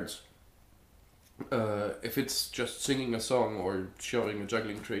Codarts. If it's just singing a song or showing a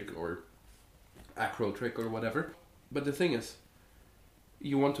juggling trick or acro trick or whatever. But the thing is,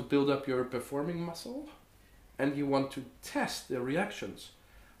 you want to build up your performing muscle and you want to test the reactions.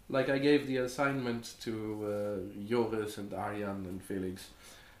 Like I gave the assignment to Joris and Arjan and Felix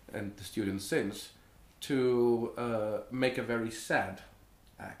and the students since to make a very sad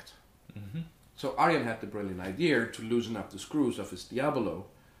act. Mm-hmm. So Arjan had the brilliant idea to loosen up the screws of his Diabolo.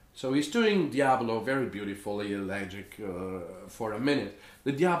 So he's doing Diabolo very beautifully, electric for a minute.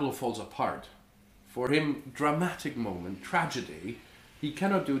 The Diabolo falls apart. For him, dramatic moment, tragedy. He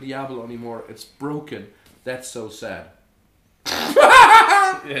cannot do Diabolo anymore, it's broken. That's so sad.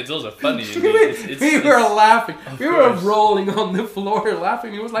 Yeah, it's also funny. We were laughing. We were course. rolling on the floor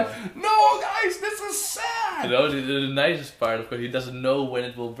laughing. He was like, "No, guys, this is sad." You know, the nicest part, of course, he doesn't know when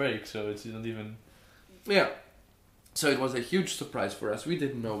it will break, so it's not even... Yeah. So it was a huge surprise for us. We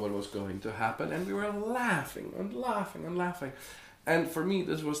didn't know what was going to happen, and we were laughing and laughing and laughing. And for me,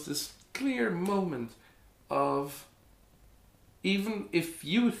 this was this clear moment of, even if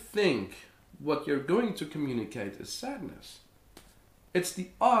you think what you're going to communicate is sadness, it's the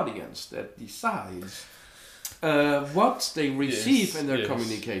audience that decides what they receive in their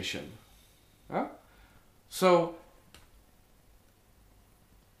communication. Huh? So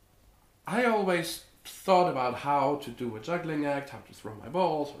I always thought about how to do a juggling act, how to throw my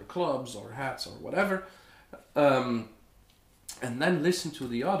balls or clubs or hats or whatever, and then listen to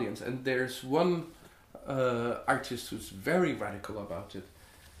the audience. And there's one artist who's very radical about it.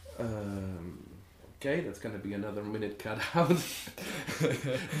 Okay, that's going to be another minute cut out.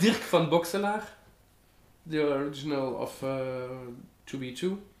 Dirk van Boxelaar, the original of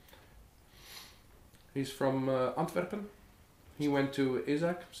 2B2. He's from Antwerpen. He went to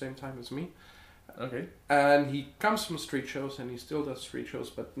Isaac, same time as me. Okay. And he comes from street shows, and he still does street shows,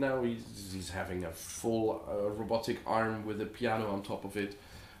 but now he's having a full robotic arm with a piano on top of it,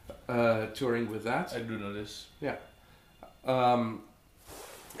 touring with that. I do know this. Yeah.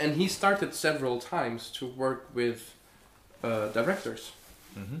 And he started several times to work with directors.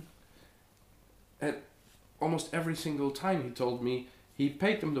 Mm-hmm. And almost every single time he told me he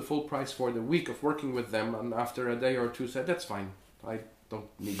paid them the full price for the week of working with them, and after a day or two said, "That's fine, I don't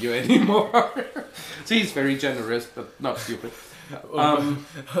need you anymore." So he's very generous, but not stupid.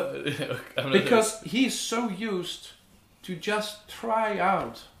 Because he's so used to just try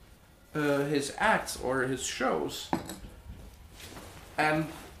out his acts or his shows and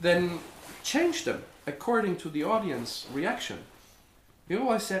then change them according to the audience reaction. He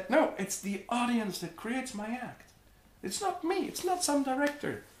always said, "No, it's the audience that creates my act. It's not me, it's not some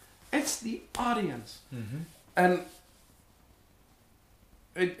director. It's the audience." Mm-hmm. And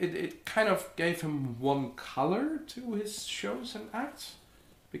it kind of gave him one color to his shows and acts,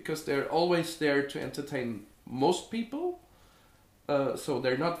 because they're always there to entertain most people. So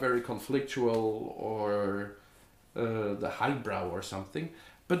they're not very conflictual or the highbrow or something.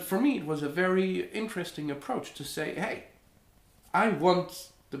 But for me, it was a very interesting approach to say, hey, I want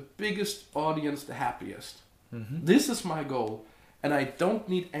the biggest audience, the happiest. Mm-hmm. This is my goal. And I don't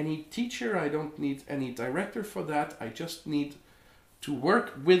need any teacher, I don't need any director for that. I just need to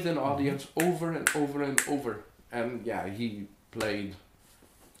work with an audience over and over and over. And yeah, he played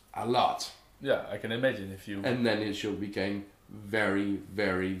a lot. Yeah, I can imagine if you... And then his show became very,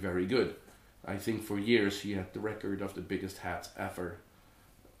 very, very good. I think for years he had the record of the biggest hats ever.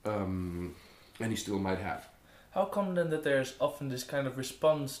 And he still might have. How come then that there's often this kind of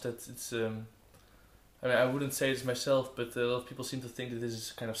response that it's... I mean, I wouldn't say it's myself, but a lot of people seem to think that this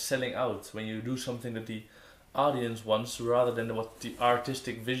is kind of selling out when you do something that the audience wants rather than what the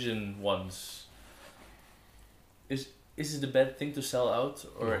artistic vision wants. is it a bad thing to sell out,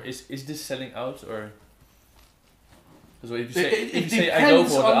 or No. is this selling out, or? So if you say It if you say I go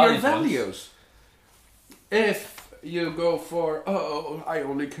depends for the on your audience wants- values. If you go for I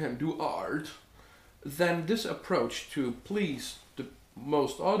only can do art, then this approach to please the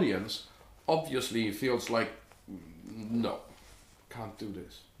most audience obviously feels like no, can't do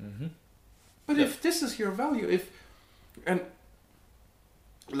this. Mhm. But Yeah. if this is your value, and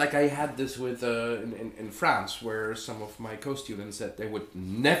like I had this with in France, where some of my co-students said they would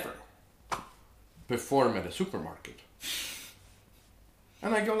never perform at a supermarket,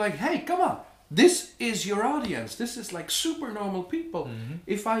 and I go like, hey, come on, this is your audience. This is like super normal people. Mhm.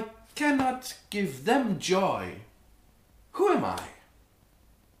 If I cannot give them joy, who am I?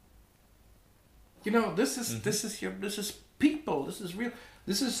 You know, this is this is people. This is real.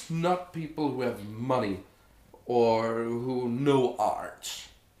 This is not people who have money or who know art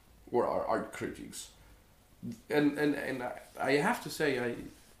or are art critics. And I have to say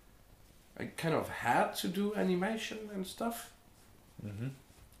I kind of had to do animation and stuff. Mhm.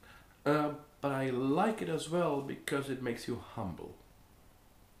 But I like it as well because it makes you humble.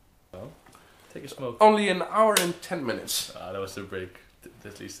 Well, take a smoke. Only an hour and 10 minutes. Ah, that was the break.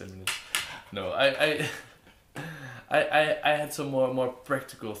 At least 10 minutes. No, I had some more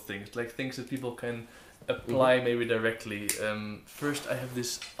practical things, like things that people can apply maybe directly. First, I have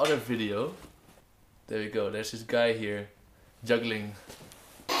this other video. There you go. There's this guy here, juggling.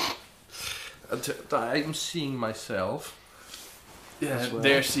 I'm seeing myself. Yeah, as well.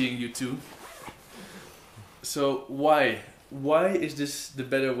 they're seeing you too. So why is this the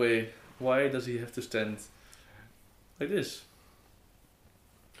better way? Why does he have to stand like this?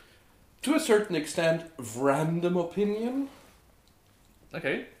 To a certain extent, random opinion,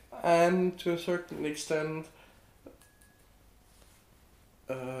 Okay. and to a certain extent,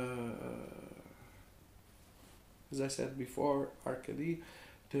 as I said before, Arcadii.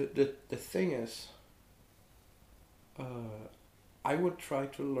 The thing is, I would try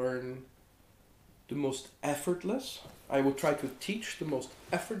to learn the most effortless. I would try to teach the most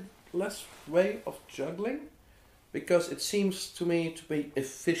effortless way of juggling, because it seems to me to be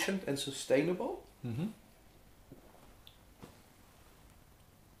efficient and sustainable. Mm-hmm.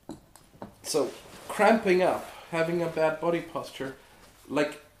 So, cramping up, having a bad body posture,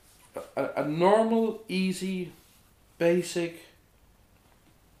 like a normal, easy, basic,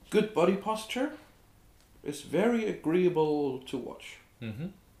 good body posture is very agreeable to watch. Mm-hmm.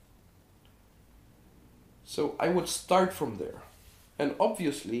 So I would start from there. And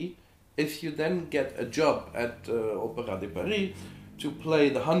obviously, if you then get a job at Opéra de Paris to play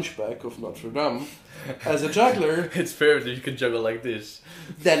the Hunchback of Notre Dame as a juggler, It's fair that you can juggle like this.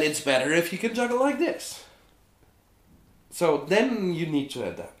 then it's better if you can juggle like this. So then you need to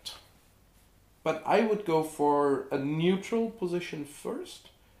adapt. But I would go for a neutral position first,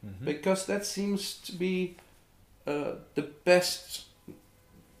 Mm-hmm. because that seems to be the best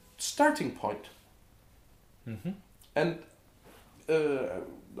starting point. Mm-hmm. And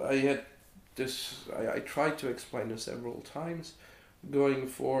I had this, I tried to explain this several times, going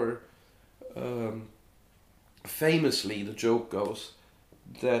for, famously the joke goes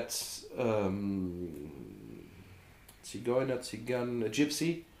that Zigeuner, Zigan, a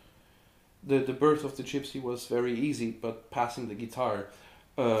gypsy, the birth of the gypsy was very easy, but passing the guitar,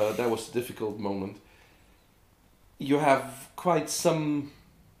 that was a difficult moment. You have quite some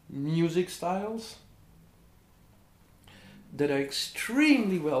music styles that are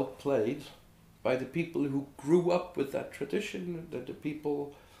extremely well played by the people who grew up with that tradition, that the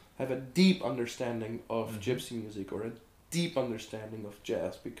people have a deep understanding of gypsy music or a deep understanding of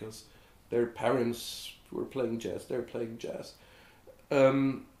jazz because their parents were playing jazz, they're playing jazz.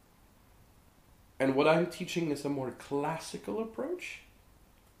 And what I'm teaching is a more classical approach,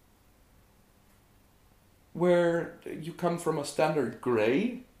 where you come from a standard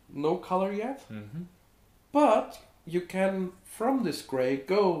gray, no color yet, Mm-hmm. but you can, from this gray,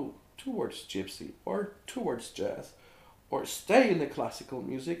 go towards gypsy or towards jazz, or stay in the classical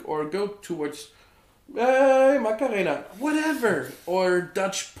music, or go towards Macarena, whatever, or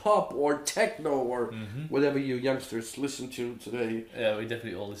Dutch pop, or techno, or Mm-hmm. whatever you youngsters listen to today. Yeah, we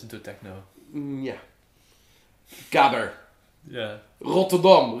definitely all listen to techno. Yeah. Gabber. Yeah.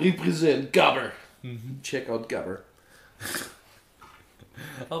 Rotterdam, represent Gabber. Mm-hmm. Check out Gabber.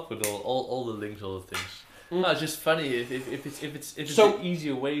 I'll put all the links, all the things. No, it's just funny if it's So- an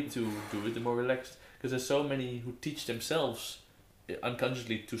easier way to do it, the more relaxed. Because there's so many who teach themselves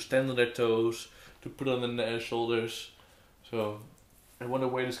unconsciously to stand on their toes, to put on their shoulders. So I wonder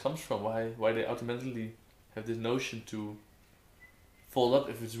where this comes from. Why they automatically have this notion to fold up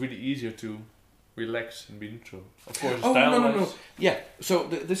if it's really easier to relax and be neutral. Of course, Oh, style-wise. no. Yeah, so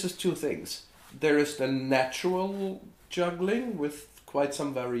this is two things. There is the natural juggling with quite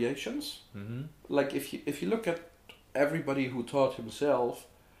some variations. Mm-hmm. Like if you look at everybody who taught himself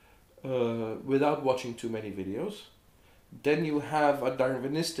without watching too many videos, then you have a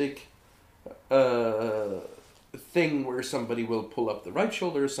Darwinistic thing where somebody will pull up the right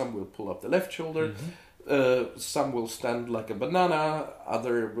shoulder, some will pull up the left shoulder, some will stand like a banana,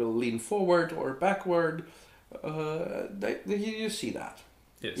 other will lean forward or backward. You see that.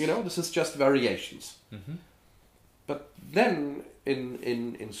 Yes. You know, this is just variations. Mm-hmm. But then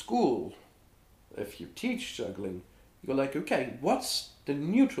in school, if you teach juggling, you're like, okay, what's the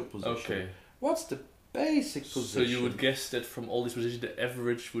neutral position? Okay. What's the basic position? So you would guess that from all these positions, the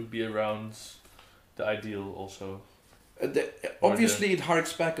average would be around the ideal also. Obviously, it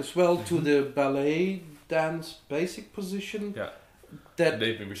harks back as well to the ballet dance basic position. Yeah. That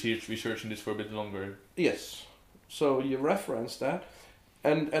They've been researching this for a bit longer. yes. So you reference that,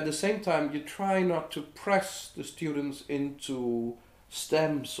 and at the same time, you try not to press the students into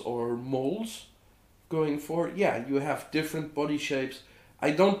stems or molds. Going forward, yeah, you have different body shapes.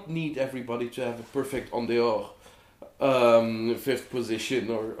 I don't need everybody to have a perfect en dehors fifth position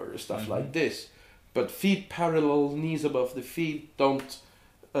or stuff like this. But feet parallel, knees above the feet, don't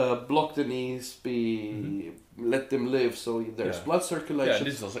block the knees, let them live so there's blood circulation. Yeah,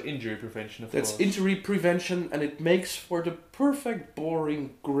 this is also injury prevention, of That's course. injury prevention, and it makes for the perfect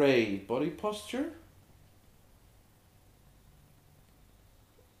boring grey body posture.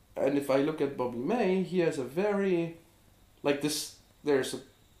 And if I look at Bobby May, he has a very, like this, there's a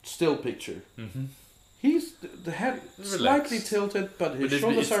still picture. Mm-hmm. He's the head slightly tilted, but his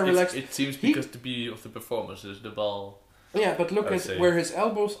shoulders are relaxed. It seems because to be of the performances, the ball. Yeah, but look at say. where his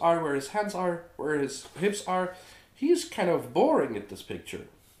elbows are, where his hands are, where his hips are. He's kind of boring at this picture.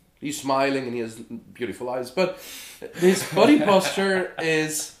 He's smiling and he has beautiful eyes, but his body posture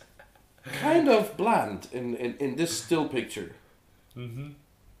is kind of bland in this still picture. Mm-hmm.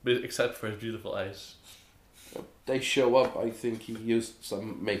 But except for his beautiful eyes. They show up. I think he used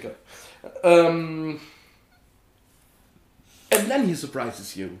some makeup. And then he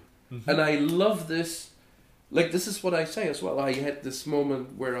surprises you. Mm-hmm. And I love this. Like, this is what I say as well. I had this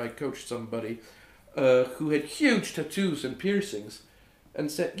moment where I coached somebody who had huge tattoos and piercings and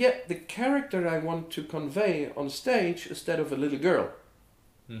said, yeah, the character I want to convey on stage instead of a little girl,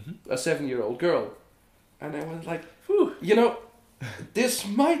 a 7-year-old girl. And I was like, whew, you know, this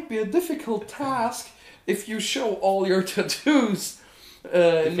might be a difficult task if you show all your tattoos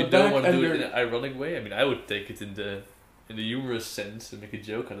if in you the don't back want to and do it your... in an ironic way, I mean, I would take it in the humorous sense and make a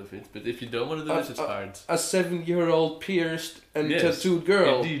joke out of it. But if you don't want to do this, it's hard. A 7-year-old pierced and Yes, tattooed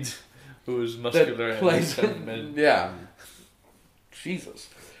girl. Indeed. Who is muscular That and plays feminine. yeah. Jesus.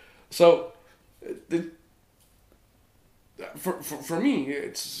 So, for me,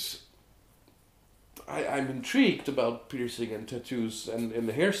 it's... I'm intrigued about piercing and tattoos and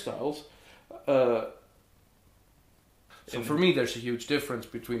the hairstyles. So for me, there's a huge difference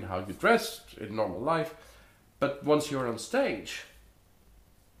between how you dress in normal life, but once you're on stage,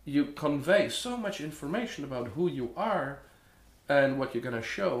 you convey so much information about who you are and what you're gonna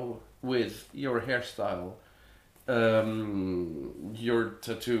show with your hairstyle, your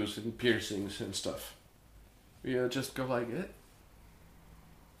tattoos and piercings and stuff. You just go like it.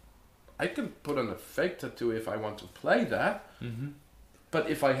 I can put on a fake tattoo if I want to play that. Mm-hmm. But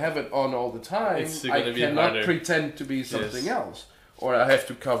if I have it on all the time, It's I gonna be cannot harder. pretend to be something else. Or I have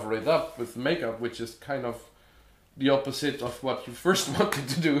to cover it up with makeup, which is kind of the opposite of what you first wanted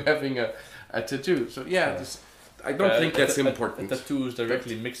to do, having a tattoo. So I don't think that's important. A tattoo is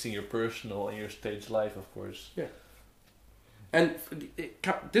directly mixing your personal and your stage life, of course. Yeah. And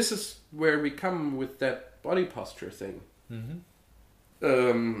this is where we come with that body posture thing.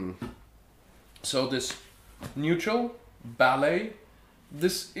 Mm-hmm. So this neutral ballet,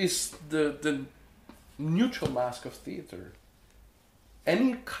 this is the neutral mask of theater.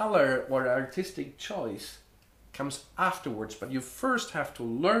 Any color or artistic choice comes afterwards, but you first have to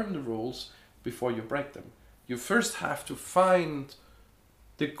learn the rules before you break them. You first have to find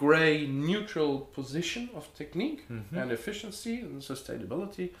the gray neutral position of technique and efficiency and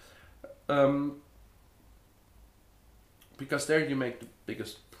sustainability, because there you make the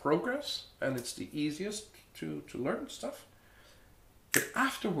biggest progress and it's the easiest to learn stuff. But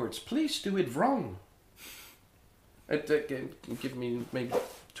afterwards, please do it wrong. Give me maybe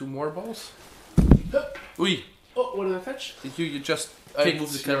 2 more balls. Oei. Oh, what did I fetch? You just I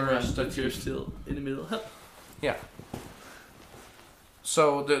moved the camera stuff. you're still in the middle. Yeah.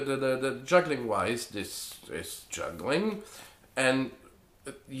 So the juggling wise, this is juggling, and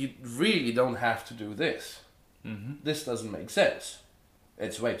you really don't have to do this. This doesn't make sense.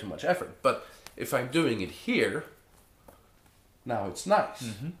 It's way too much effort. But if I'm doing it here, now it's nice.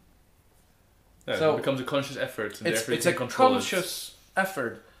 Yeah, So it becomes a conscious effort. And it's a conscious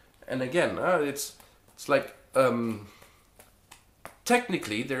effort. And again, it's like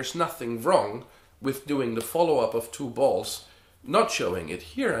technically there's nothing wrong with doing the follow-up of 2 balls, not showing it.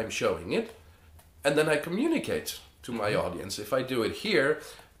 Here I'm showing it, and then I communicate to my audience. If I do it here,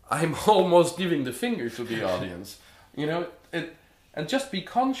 I'm almost giving the finger to the audience. You know, and just be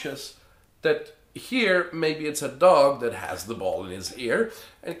conscious that here maybe it's a dog that has the ball in his ear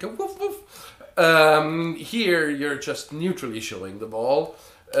and go woof woof. Here you're just neutrally showing the ball.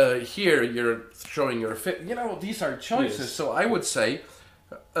 Here you're showing your fit. You know, these are choices. Yes. So I would say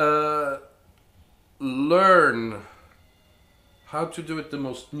learn how to do it the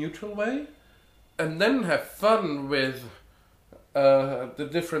most neutral way, and then have fun with the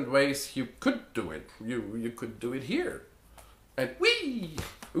different ways you could do it. You could do it here, and wee,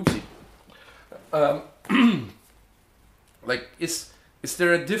 oopsie. Like, is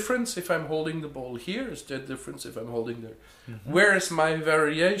there a difference if I'm holding the ball here? Is there a difference if I'm holding there? Where is my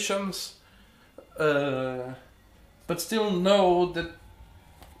variations? But still know that,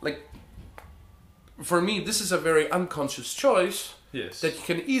 like, for me, this is a very unconscious choice. Yes. That you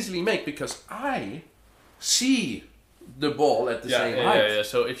can easily make because I see the ball at the same height. Yeah.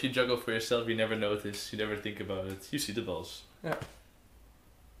 So if you juggle for yourself, you never notice, you never think about it. You see the balls. Yeah.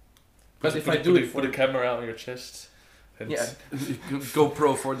 But if I do it for the camera on your chest, and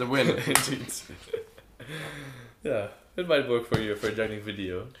GoPro for the win. Indeed. Yeah, it might work for you for a juggling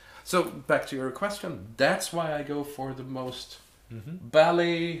video. So back to your question. That's why I go for the most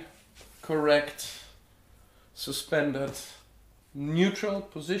ballet correct, suspended, neutral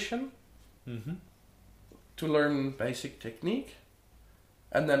position to learn basic technique.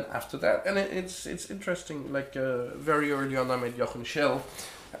 And then after that, and it's interesting, like very early on I met Jochen Schell,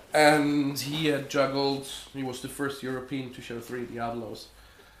 and he had juggled, he was the first European to show 3 Diablos,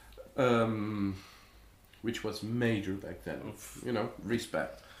 which was major back then, you know,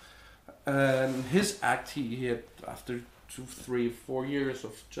 respect. And his act, he had, after 2, 3, 4 years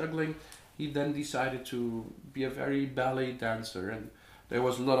of juggling, he then decided to be a very ballet dancer, and there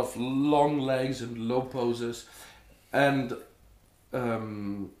was a lot of long legs and low poses, and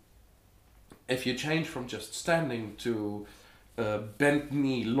if you change from just standing to bent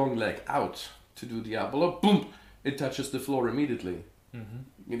knee, long leg out to do Diabolo, boom, it touches the floor immediately.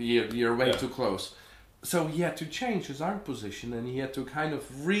 You're way too close. So he had to change his arm position, and he had to kind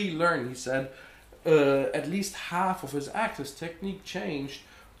of relearn. He said at least half of his act, his technique changed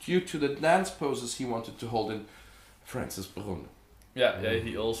due to the dance poses he wanted to hold in Francis Brun. Yeah,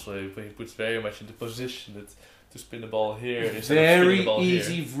 he also he puts very much into position that to spin the ball here. Very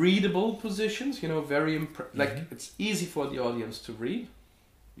easy, readable positions. You know, very like it's easy for the audience to read.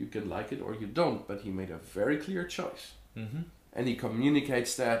 You can like it or you don't, but he made a very clear choice, and he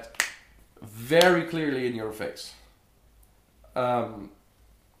communicates that very clearly in your face. And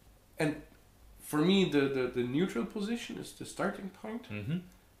for me, the neutral position is the starting point.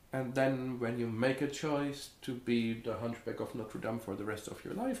 And then when you make a choice to be the Hunchback of Notre Dame for the rest of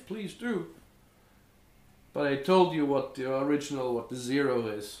your life, please do. But I told you what the original, what the 0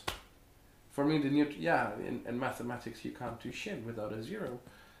 is. For me, the neutral, in mathematics you can't do shit without a 0.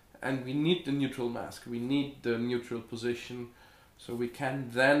 And we need the neutral mask, we need the neutral position, so we can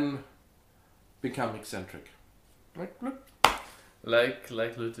then become eccentric. Like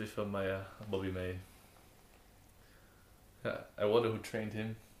Ludwig van Meijer, Bobby May. Yeah, I wonder who trained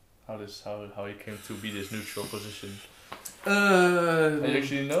him. How he came to be this neutral position. You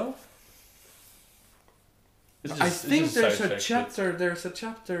actually know? I think there's a chapter. There's a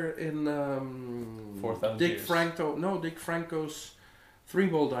chapter in Dick Franco's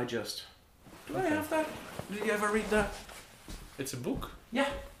 3-Ball Digest. Do I have that? Did you ever read that? It's a book. Yeah.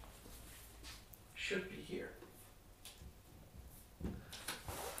 Should be here.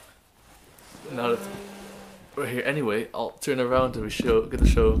 Now that we're here anyway, I'll turn around and get to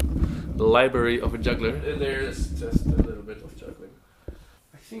show the library of a juggler. There's just a little bit of juggling.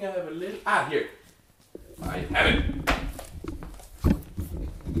 I think I have a little. Here. I have it.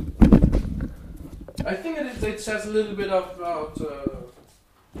 I think it says a little bit about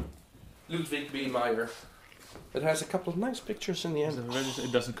Ludwig B. Meyer. It has a couple of nice pictures in the end.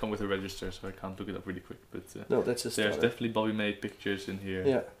 It doesn't come with a register, so I can't look it up really quick. But no, that's there's definitely Bobby May pictures in here.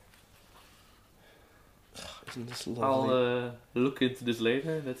 Yeah. Isn't this lovely? I'll look into this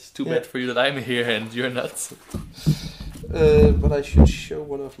later. That's too bad for you that I'm here and you're not. But I should show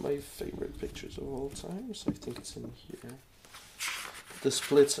one of my favorite pictures of all times. I think it's in here. The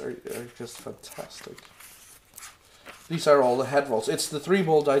splits are just fantastic. These are all the head rolls. It's the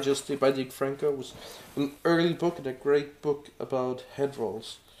 3-Ball Digest by Dick Franco. It was an early book and a great book about head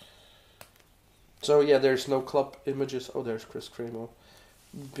rolls. So yeah, there's no club images. Oh, there's Chris Cremo.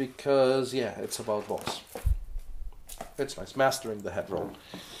 Because yeah, it's about balls. It's nice. Mastering the head roll.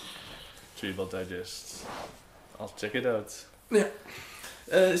 3-Ball Digest. I'll check it out. Yeah.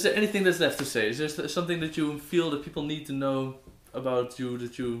 Is there anything that's left to say? Is there something that you feel that people need to know about you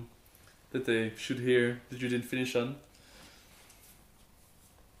that they should hear that you didn't finish on?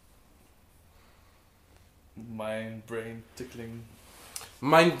 Mind brain tickling.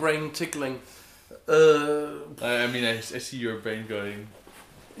 Mind brain tickling. I mean, I see your brain going.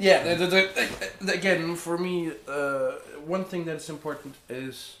 Yeah. Again, for me, one thing that's important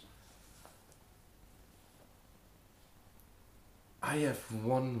is I have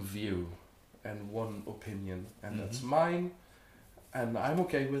one view and one opinion, and that's mine, and I'm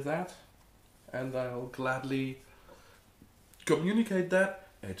okay with that, and I'll gladly communicate that.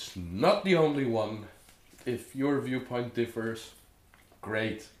 It's not the only one. If your viewpoint differs,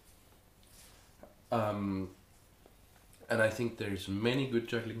 great. And I think there's many good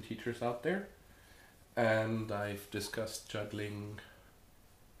juggling teachers out there, and I've discussed juggling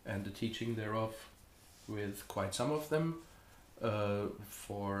and the teaching thereof with quite some of them.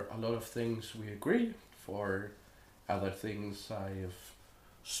 For a lot of things we agree, for other things I have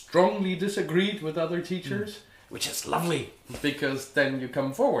strongly disagreed with other teachers, which is lovely, because then you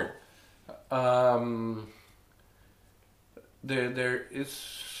come forward. There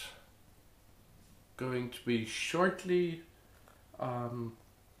is going to be shortly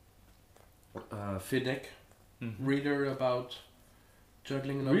FINIC reader about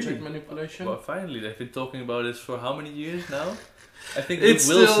juggling and object manipulation. Well, finally, they've been talking about this for how many years now? I think It's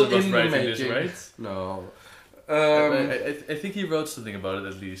Luke Wilson still was in the writing this, making. right? No. I think he wrote something about it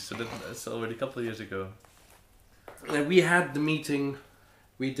at least, so that's already a couple of years ago. We had the meeting,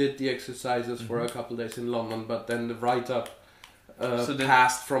 we did the exercises for a couple of days in London, but then the write-up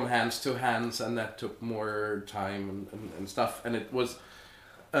passed from hands to hands, and that took more time and stuff. And it was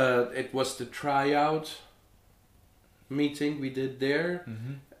the tryout meeting we did there,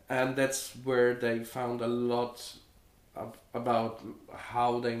 and that's where they found a lot about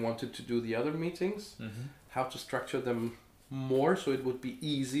how they wanted to do the other meetings, how to structure them more so it would be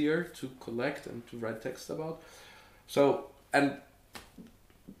easier to collect and to write text about. So, and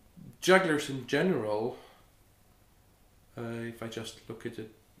jugglers in general, if I just look at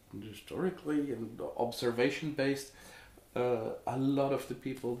it historically and observation based, a lot of the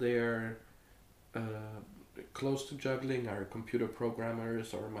people there close to juggling are computer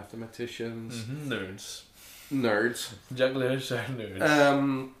programmers or mathematicians. Nerds. Jugglers are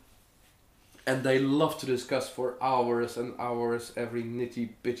nerds. And they love to discuss for hours and hours every nitty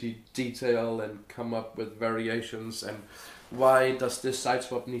bitty detail and come up with variations, and why does this side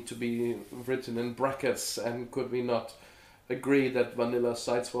swap need to be written in brackets, and could we not agree that vanilla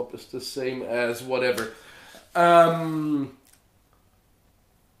side swap is the same as whatever. So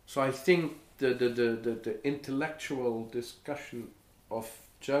I think the intellectual discussion of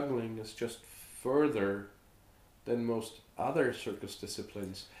juggling is just further than most other circus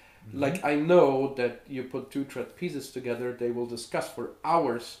disciplines. Like, I know that you put two trapezes together, they will discuss for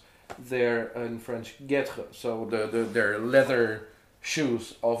hours their, in French, guêtre, so their leather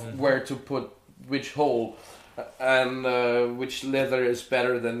shoes of where to put which hole, and which leather is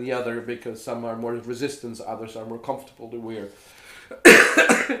better than the other, because some are more resistant, others are more comfortable to wear.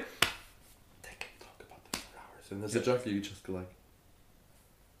 They can talk about this for hours, and as a juggler you just go like,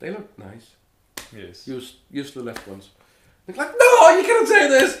 they look nice. Yes. Use the left ones. They're like, no, you cannot say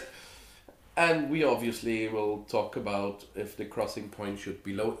this! And we obviously will talk about if the crossing point should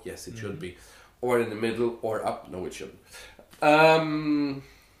be low. Yes, it should be. Or in the middle, or up. No, it shouldn't.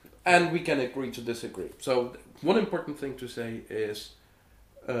 And we can agree to disagree. So one important thing to say is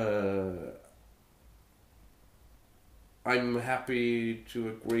I'm happy to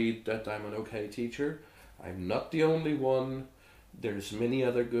agree that I'm an okay teacher. I'm not the only one. There's many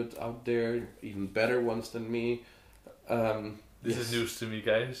other good out there, even better ones than me. This is news to me,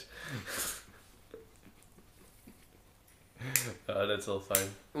 guys. That's all fine.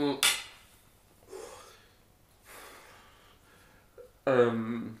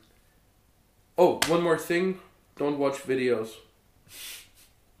 Oh, one more thing. Don't watch videos.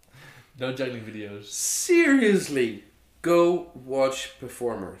 No juggling videos. Seriously, go watch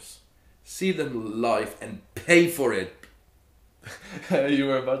performers. See them live and pay for it. You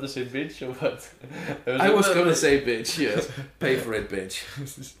were about to say bitch or what? I was gonna say bitch, yes. Pay for it, bitch.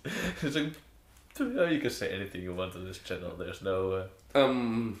 It's like, You can say anything you want on this channel. There's no...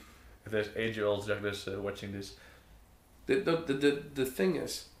 if there's 8-year-old jugglers watching this. The thing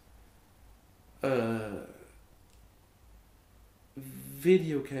is,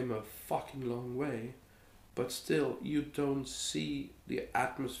 video came a fucking long way, but still you don't see the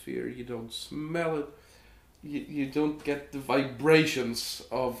atmosphere, you don't smell it, you don't get the vibrations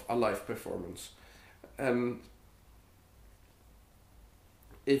of a live performance. And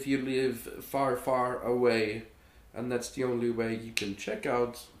if you live far, far away, and that's the only way you can check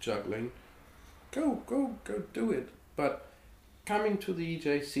out juggling, go do it. But coming to the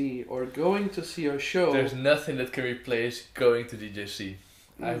EJC or going to see a show... There's nothing that can replace going to the EJC.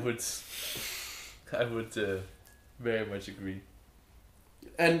 I would very much agree.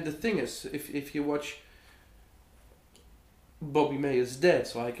 And the thing is, if you watch... Bobby May is dead,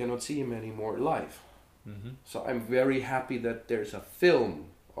 so I cannot see him anymore live. Mm-hmm. So I'm very happy that there's a film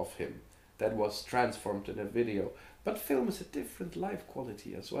of him that was transformed in a video. But film is a different live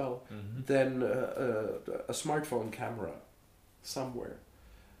quality as well than a smartphone camera somewhere.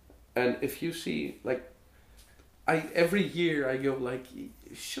 And if you see, like, every year I go like,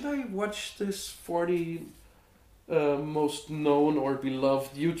 should I watch this 40 most known or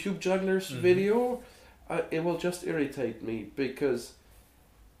beloved YouTube jugglers video? It will just irritate me because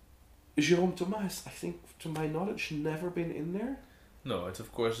Jérôme Thomas, I think, to my knowledge, never been in there. No, it's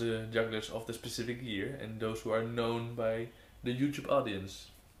of course the jugglers of the specific year and those who are known by the YouTube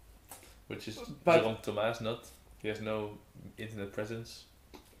audience. Which is Jérôme Thomas not. He has no internet presence.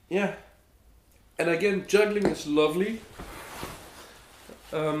 Yeah. And again, juggling is lovely.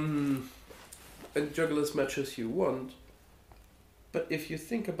 And juggle as much as you want. But if you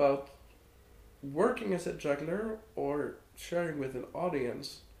think about working as a juggler or sharing with an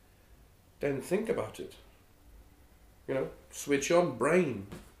audience, then think about it. You know, switch on brain.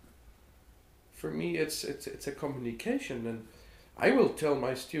 For me, it's a communication, and I will tell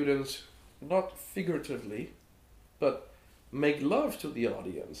my students, not figuratively, but make love to the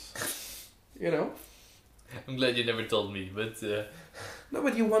audience. You know. I'm glad you never told me, but no,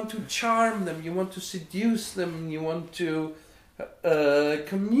 but you want to charm them, you want to seduce them, you want to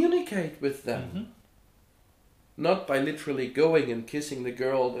communicate with them. Not by literally going and kissing the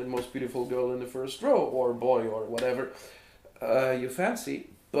girl, the most beautiful girl in the first row, or boy, or whatever you fancy.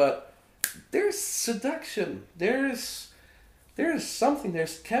 But there's seduction. There's something.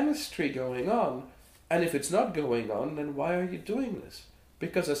 There's chemistry going on. And if it's not going on, then why are you doing this?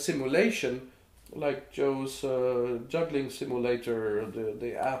 Because a simulation, like Joe's juggling simulator,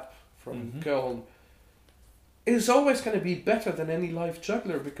 the app from Köln, is always going to be better than any live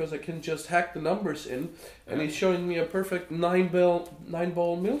juggler because I can just hack the numbers in and he's showing me a perfect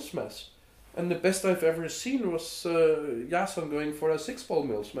 9-ball Mills mess. And the best I've ever seen was Jason going for a 6-ball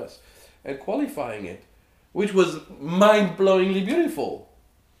Mills mess and qualifying it, which was mind-blowingly beautiful.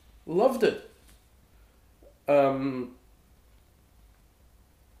 Loved it.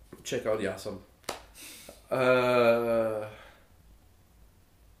 Check out Jason.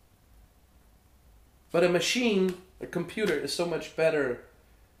 But a machine, a computer, is so much better.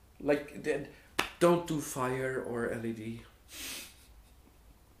 Like, don't do fire or LED.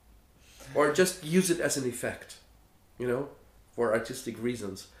 Or just use it as an effect, you know, for artistic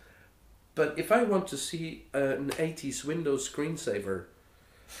reasons. But if I want to see an 80s Windows screensaver,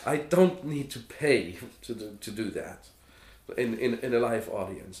 I don't need to pay to do that in a live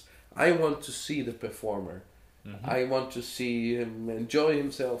audience. I want to see the performer. I want to see him enjoy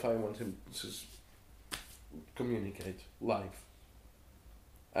himself. I want him to communicate live.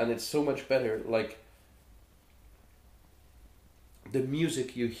 And it's so much better, like the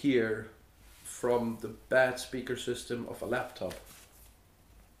music you hear from the bad speaker system of a laptop.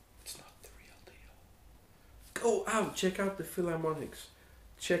 It's not the real deal. Go out, check out the Philharmonics.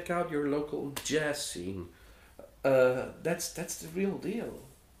 Check out your local jazz scene. That's the real deal.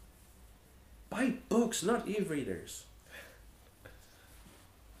 Buy books, not e-readers.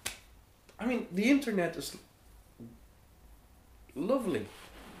 I mean, the internet is lovely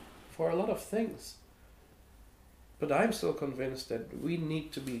for a lot of things. But I'm still convinced that we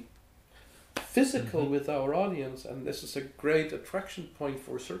need to be physical with our audience, and this is a great attraction point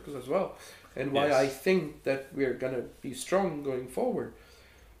for circus as well. And why I think that we're going to be strong going forward.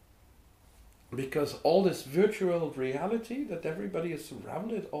 Because all this virtual reality that everybody is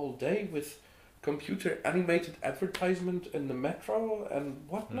surrounded all day with computer animated advertisement in the metro and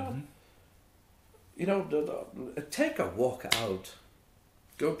whatnot. You know, take a walk out,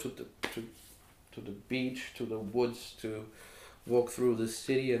 go to the beach, to the woods, to walk through the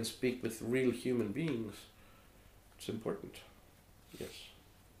city and speak with real human beings. It's important. Yes.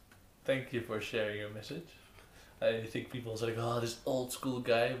 Thank you for sharing your message. I think people are like, oh, this old school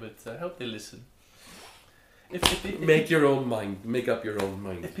guy, but I hope they listen. Make your own mind. Make up your own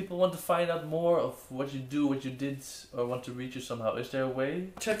mind. If people want to find out more of what you do, what you did, or want to reach you somehow, is there a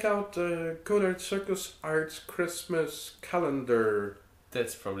way? Check out Codarts Circus Arts Christmas Calendar.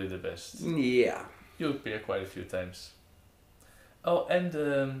 That's probably the best. Yeah. You appear quite a few times. Oh, and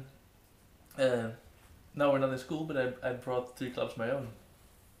now we're not in school, but I brought 3 clubs of my own.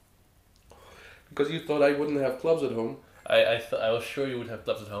 Because you thought I wouldn't have clubs at home. I was sure you would have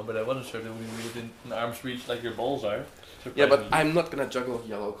clubs at home, but I wasn't sure they would be within arm's reach like your balls are. Yeah, but I'm not gonna juggle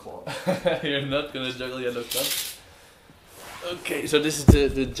yellow club. You're not gonna juggle yellow clubs? Okay, so this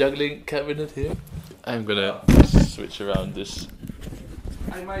is the juggling cabinet here. I'm gonna switch around this.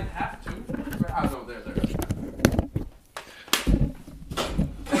 I might have to. Oh no, there.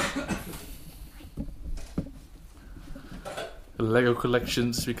 Lego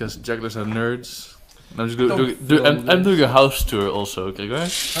collections because jugglers are nerds. I'm just I'm doing a house tour also, Gregor.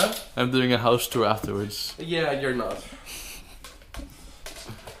 Huh? I'm doing a house tour afterwards. Yeah, you're not.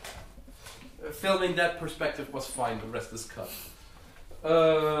 Filming that perspective was fine, the rest is cut.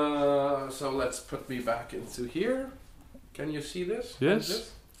 So let's put me back into here. Can you see this?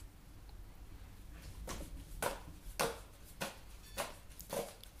 Yes.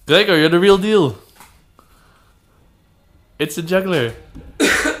 Gregor, you're the real deal. It's a juggler.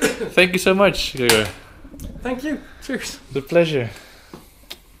 Thank you so much, Gregor. Thank you. Cheers. The pleasure.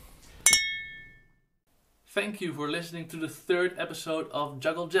 Thank you for listening to the 3rd episode of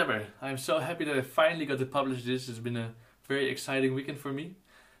Juggle Jabber. I'm so happy that I finally got to publish this. It's been a very exciting weekend for me.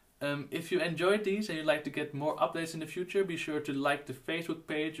 If you enjoyed these and you'd like to get more updates in the future, be sure to like the Facebook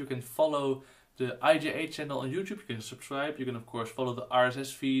page. You can follow the IJA channel on YouTube. You can subscribe. You can of course follow the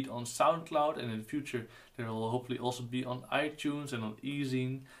RSS feed on SoundCloud, and in the future there will hopefully also be on iTunes and on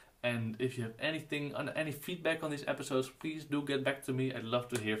eZine. And if you have any feedback on these episodes, please do get back to me. I'd love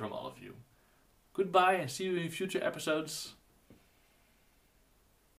to hear from all of you. Goodbye and see you in future episodes.